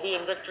didn't think you'd be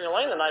in victory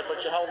lane tonight,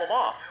 but you held them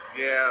off.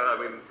 Yeah,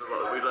 we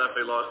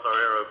definitely lost our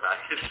aero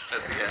package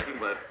at the end,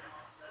 but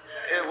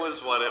it was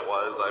what it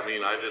was. I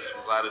just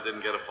was glad it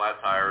didn't get a flat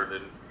tire,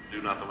 didn't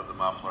do nothing with the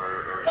muffler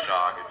or a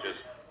shock. It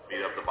just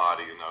beat up the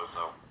body,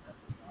 so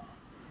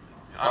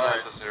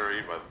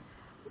unnecessary, but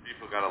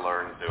people got to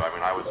learn too.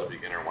 I was a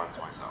beginner once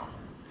myself.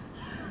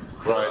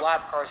 Right. The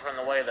lap cars were in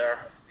the way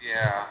there.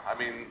 Yeah,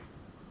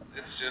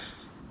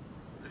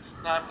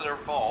 it's not their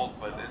fault,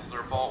 but it's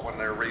their fault when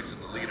they're racing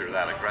the leader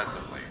that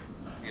aggressively.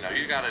 You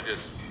got to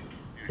just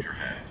use your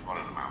head. It's what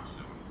it amounts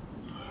to.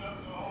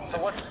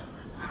 So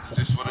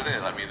It's just what it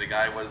is. The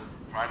guy was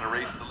trying to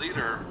race the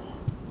leader,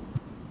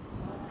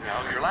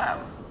 your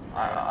lap.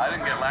 I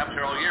didn't get lapped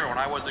here all year.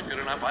 When I wasn't good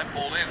enough, I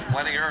pulled in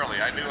plenty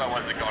early. I knew I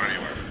wasn't going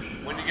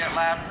anywhere. When you get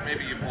lapped,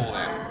 maybe you pull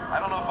in. I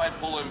don't know if I'd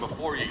pull in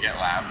before you get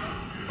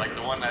lapped, like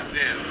the one that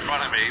did in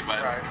front of me,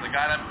 but the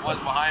guy that was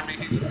behind me,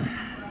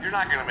 you're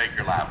not going to make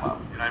your lap up.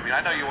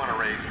 I know you want to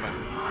race, but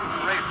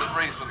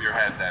race with your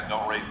head then.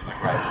 Don't race with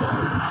aggression.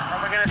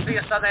 Are we going to see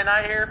a Sunday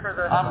night here for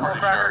the I'm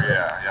pretty sure,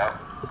 yeah.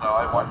 So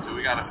I want to.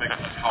 We got to fix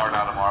this car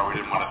now tomorrow. We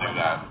didn't want to do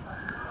that.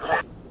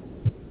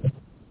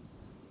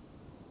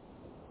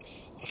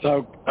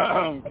 So,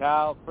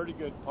 Kyle, pretty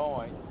good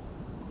point.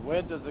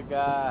 When does a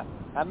guy,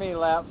 how many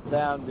laps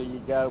down do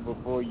you go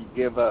before you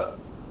give up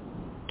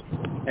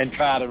and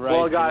try to race?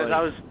 Well, guys,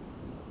 I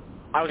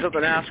was at the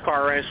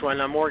NASCAR race when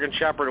Morgan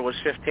Shepherd was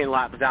 15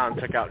 laps down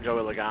and took out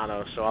Joey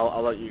Logano, so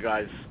I'll let you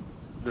guys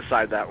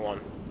decide that one.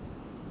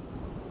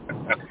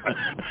 And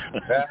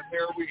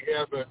here we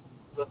have the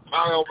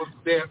tile of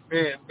that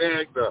man,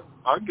 Magda,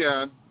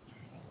 again.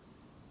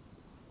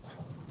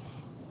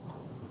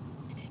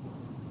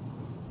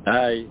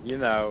 Hey,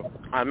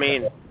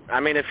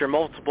 if you're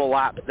multiple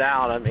laps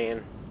down, I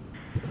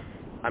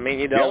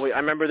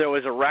remember there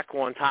was a wreck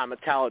one time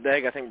at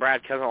Talladega. I think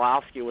Brad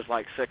Keselowski was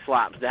like 6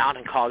 laps down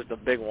and caused a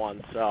big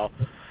one. So,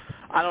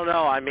 I don't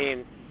know.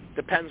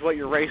 Depends what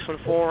you're racing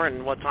for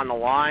and what's on the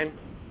line.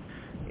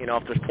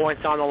 If there's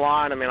points on the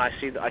line, I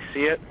see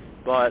it.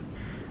 But,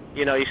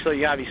 you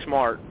got to be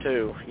smart,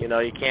 too.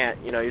 You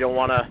can't, you don't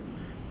want to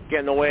get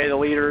in the way of the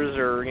leaders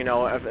or,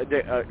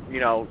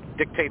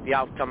 dictate the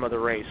outcome of the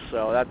race.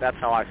 So that's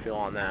how I feel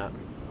on that.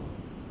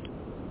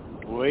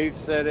 we've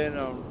set in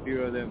on a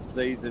few of them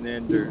season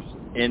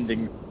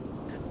ending.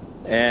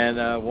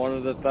 And one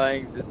of the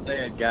things it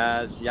said,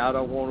 guys, y'all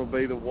don't want to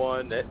be the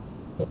one that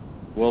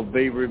will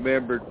be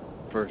remembered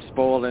for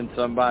spoiling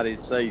somebody's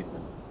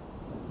season.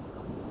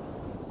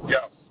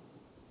 Yes.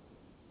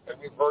 And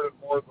we've heard it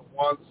more than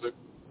once.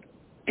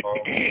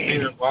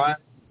 Seen it live,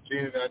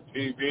 seen it on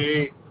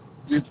TV.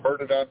 You've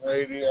heard it on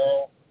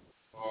radio.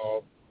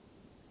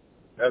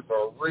 That's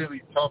a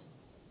really tough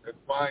and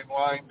fine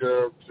line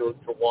to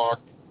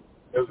walk,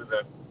 isn't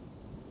it?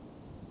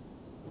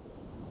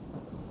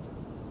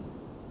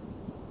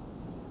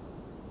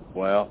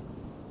 Well,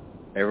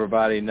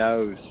 everybody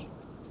knows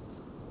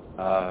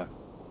to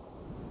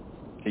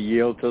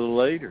yield to the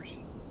leaders.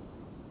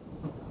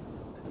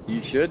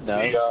 You should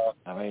know.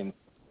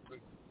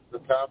 The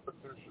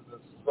competition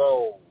is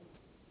so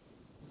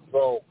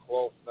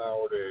close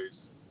nowadays.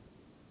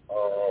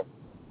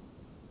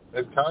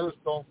 And cars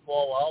don't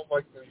fall out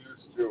like they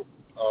used to.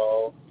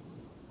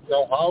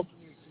 How can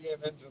you see an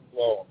engine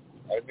blow?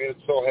 I mean, it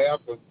so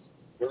happens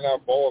they're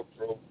not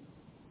bulletproof,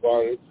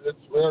 but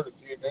it's rare to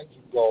see an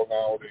engine blow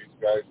nowadays,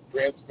 guys.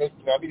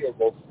 Transmission, any of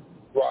those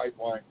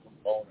driveline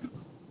components.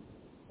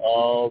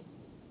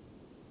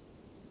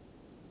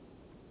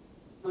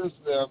 There's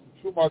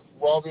too much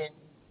rubbing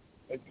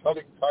and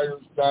cutting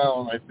tires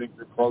down, I think,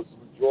 because the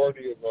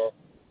majority of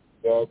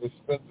the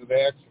spins and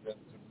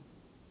accidents. And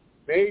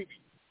maybe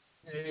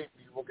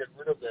we'll get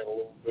rid of that a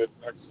little bit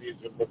next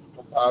season with the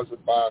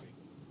composite body.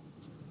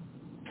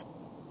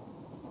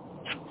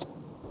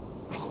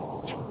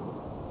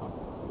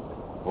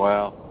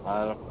 Well,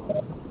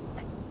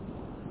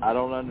 I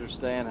don't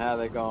understand how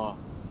they're going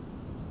to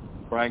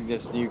bring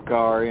this new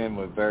car in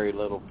with very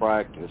little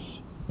practice.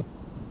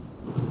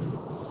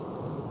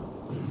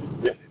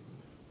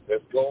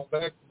 It's going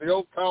back to the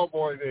old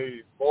cowboy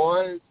days,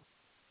 boys.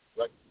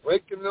 Like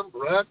breaking them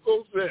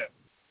Broncos in.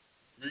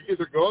 You're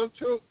either going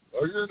to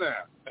or you're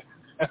not.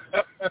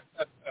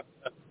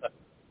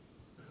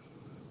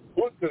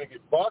 Who's going to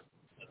get bucked?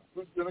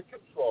 Who's going to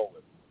control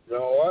it? You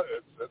know what?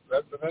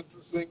 That's an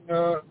interesting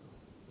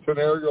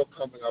scenario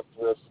coming up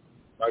for us,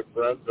 my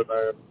friends, and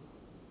I am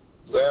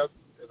glad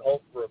and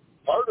hope for a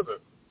part of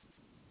it.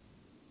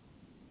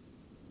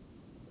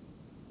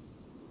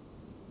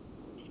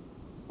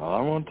 Well,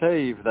 I want to tell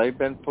you, they've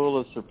been full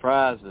of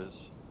surprises.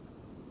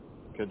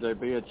 Could there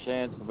be a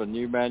chance of a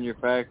new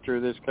manufacturer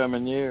this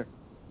coming year?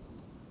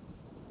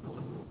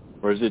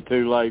 Or is it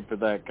too late for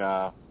that,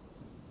 Kyle?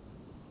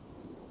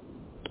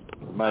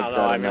 I don't know.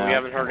 I mean, we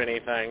haven't heard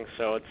anything,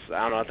 so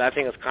I don't know. I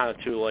think it's kind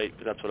of too late,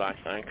 but that's what I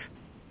think.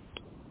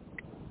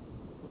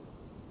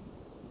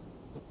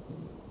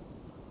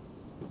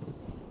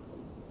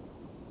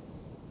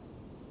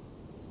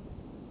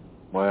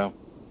 Well,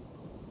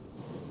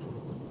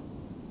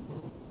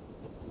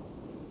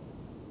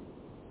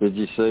 did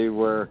you see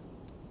where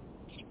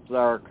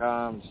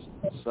Starcom's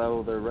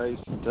sold their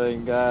racing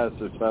team, guys?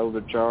 They sold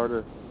the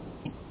charter.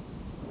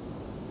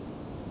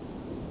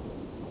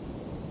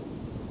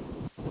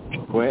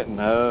 Quentin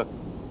Huff.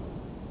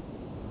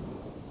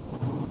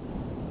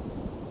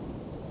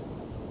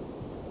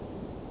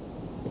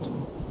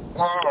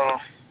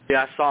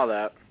 Yeah, I saw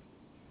that.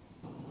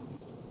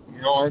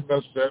 I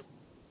missed it.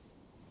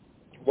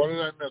 What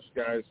did I miss,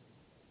 guys?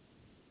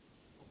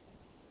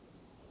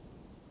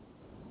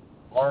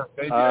 Or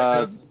maybe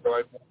I missed it, but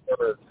I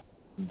heard.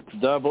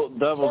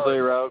 Double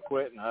zero,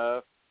 Quentin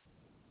Huff.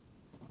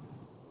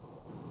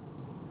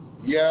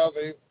 Yeah,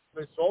 they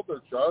sold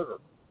their charter.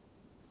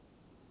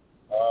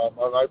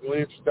 And I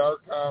believe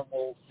Starcom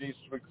will cease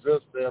to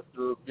exist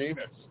after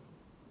Phoenix.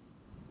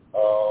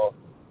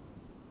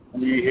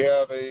 We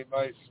had a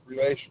nice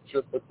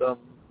relationship with them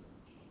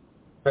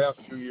the past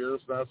few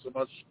years, not so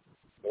much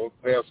the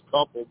past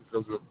couple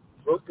because of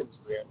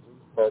circumstances,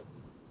 but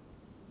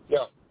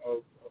yeah,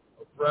 a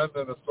friend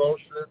and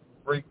associate,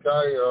 great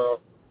guy,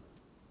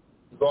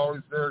 was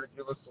always there to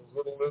give us some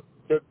little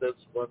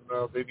tidbits when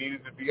they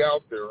needed to be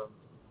out there. And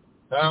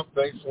Tom,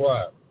 thanks a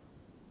lot.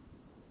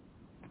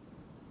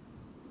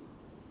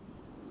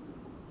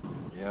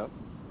 Yep.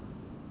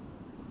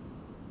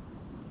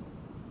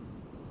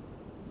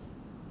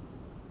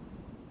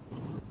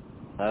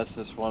 That's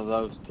just one of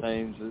those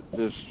teams that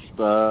just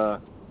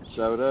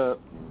showed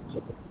up,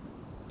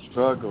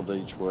 struggled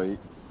each week.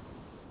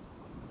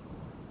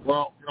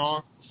 Well,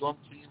 some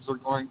teams are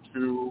going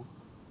to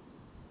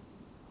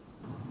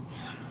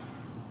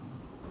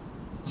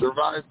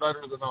survive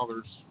better than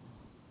others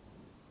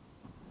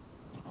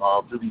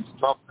through these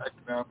tough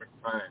economic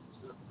times.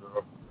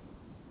 And,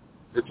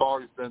 it's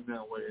always been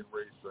that way in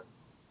racing.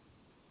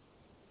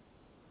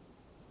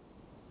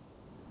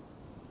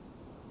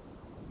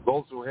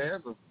 Those who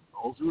have them,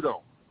 those who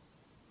don't.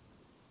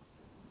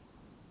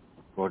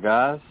 Well,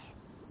 guys,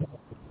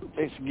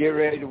 let's get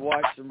ready to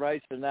watch some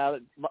racing out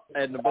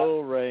at the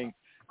Bull Ring.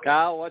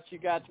 Kyle, what you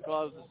got to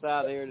close us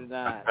out here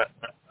tonight?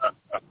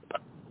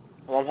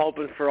 Well, I'm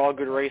hoping for all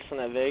good racing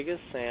at Vegas,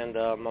 and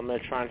I'm going to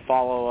try and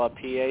follow PA,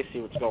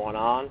 see what's going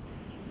on.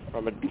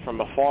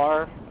 from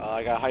afar.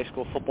 I got high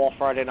school football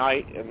Friday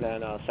night, and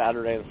then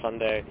Saturday and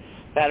Sunday.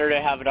 Saturday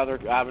I have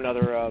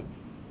another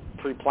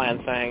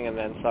pre-planned thing, and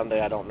then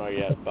Sunday I don't know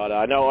yet. But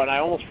I know, and I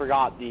almost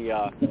forgot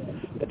the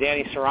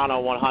Danny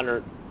Serrano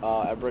 100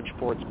 at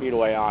Bridgeport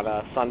Speedway on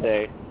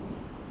Sunday,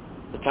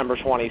 September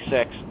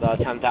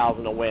 26th,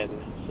 10,000 to win.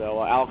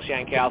 So Alex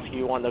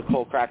Jankowski won the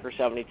Colt Cracker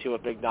 72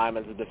 at Big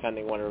Diamond, the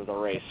defending winner of the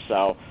race.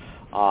 So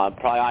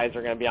probably eyes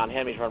are going to be on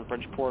him. He's run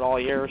Bridgeport all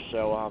year,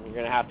 so you're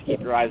going to have to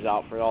keep your eyes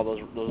out for all those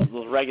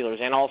regulars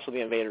and also the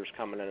invaders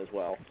coming in as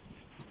well.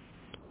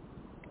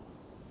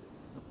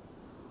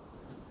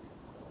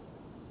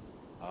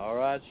 All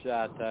right,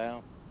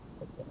 Chi-Town.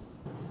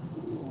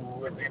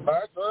 With me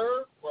back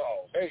there,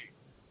 well, hey,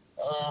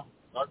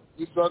 like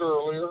you said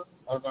earlier,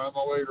 I'm on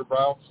my way to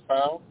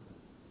Brownstown.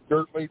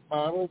 Dirt late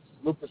models,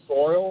 Lucas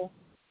Oil,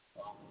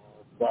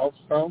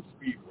 Brownstown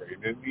Speedway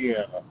in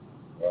Indiana.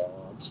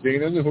 I'm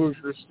staying in the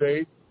Hoosier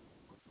State.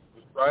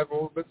 Just drive a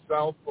little bit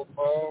south from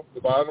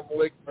the bottom of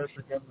Lake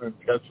Michigan and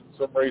catching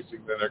some racing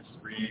the next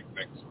 3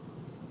 evenings.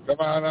 Come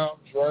on out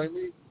and join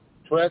me.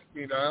 Track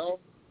me down.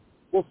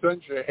 We'll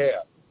send you a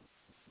hat.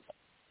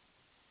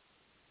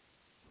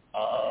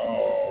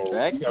 Oh,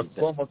 we got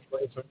so much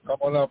racing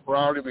coming up,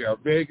 Rowdy. We have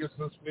Vegas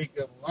this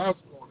weekend. Lots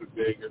going to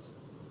Vegas.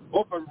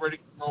 Hope everybody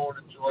can go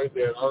and enjoy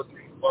that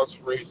RC bus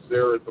race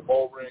there at the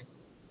Bull Ring.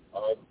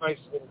 Nice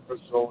little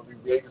facility.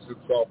 Vegas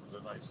itself is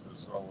a nice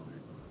facility.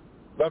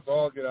 Let's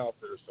all get out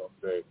there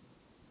someday.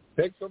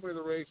 Take some of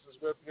the races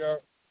with you.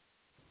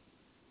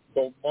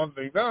 So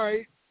Monday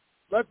night,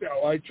 let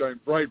that light shine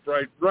bright,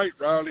 bright, bright,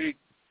 Rowdy.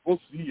 We'll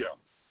see you.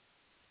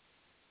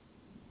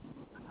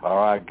 All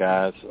right,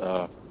 guys.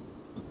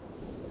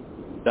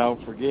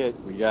 Don't forget,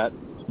 we got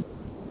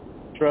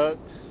trucks,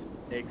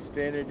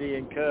 Xfinity,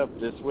 and Cup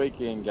this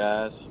weekend,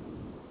 guys.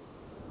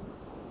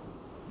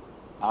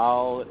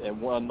 All in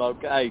one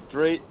location.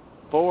 Hey,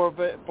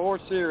 four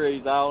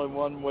series all in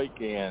one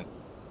weekend.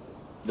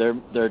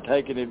 They're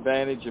taking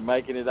advantage and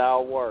making it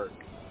all work.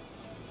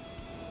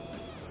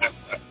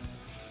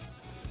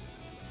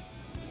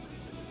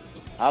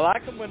 I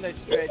like them when they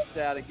stretch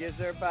out. It gives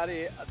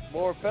everybody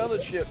more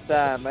fellowship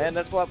time, man.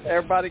 That's what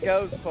everybody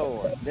goes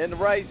for. Then the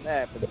race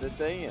happens at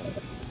the end.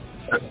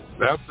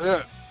 That's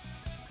it.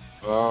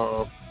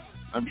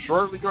 I'm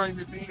shortly going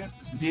to be at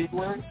the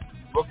Speedway.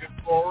 Looking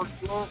forward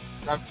to it.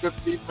 Got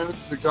 15 minutes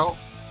to go.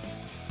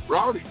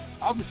 Rowdy,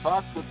 I'll be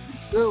talking with you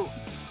soon.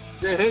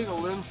 Say hey to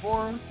Lynn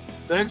for us.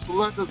 Thanks for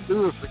letting us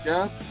do this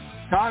again.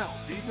 Kyle,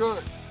 be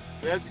good.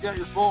 Glad you got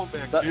your phone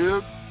back,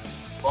 dude.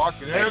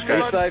 Walking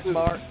everybody. Stay safe,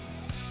 Mark.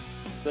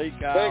 See you,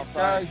 Kyle. Thanks,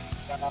 guys.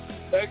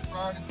 Thanks,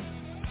 Ronnie.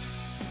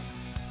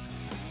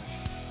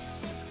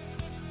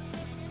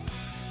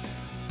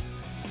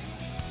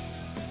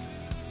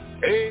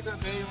 Hey to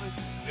David.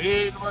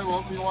 Hey to my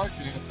lovely wife.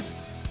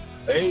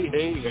 Hey,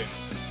 hey, hey.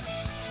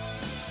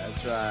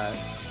 That's right.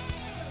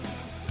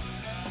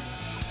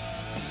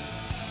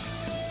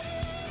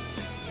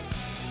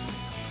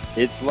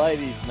 It's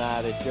ladies'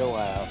 night at your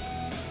house.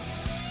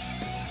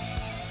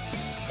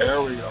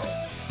 There we go.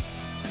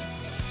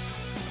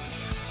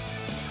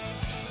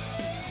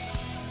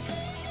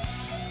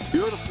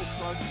 Beautiful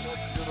sunset,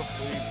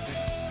 beautiful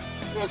evening.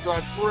 It's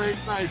a great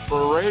night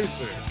for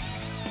racing.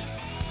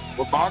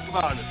 We'll talk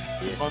about it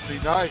Monday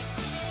night.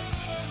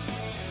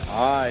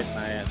 All right,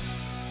 man.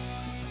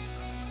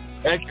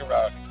 Thank you,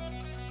 Rod.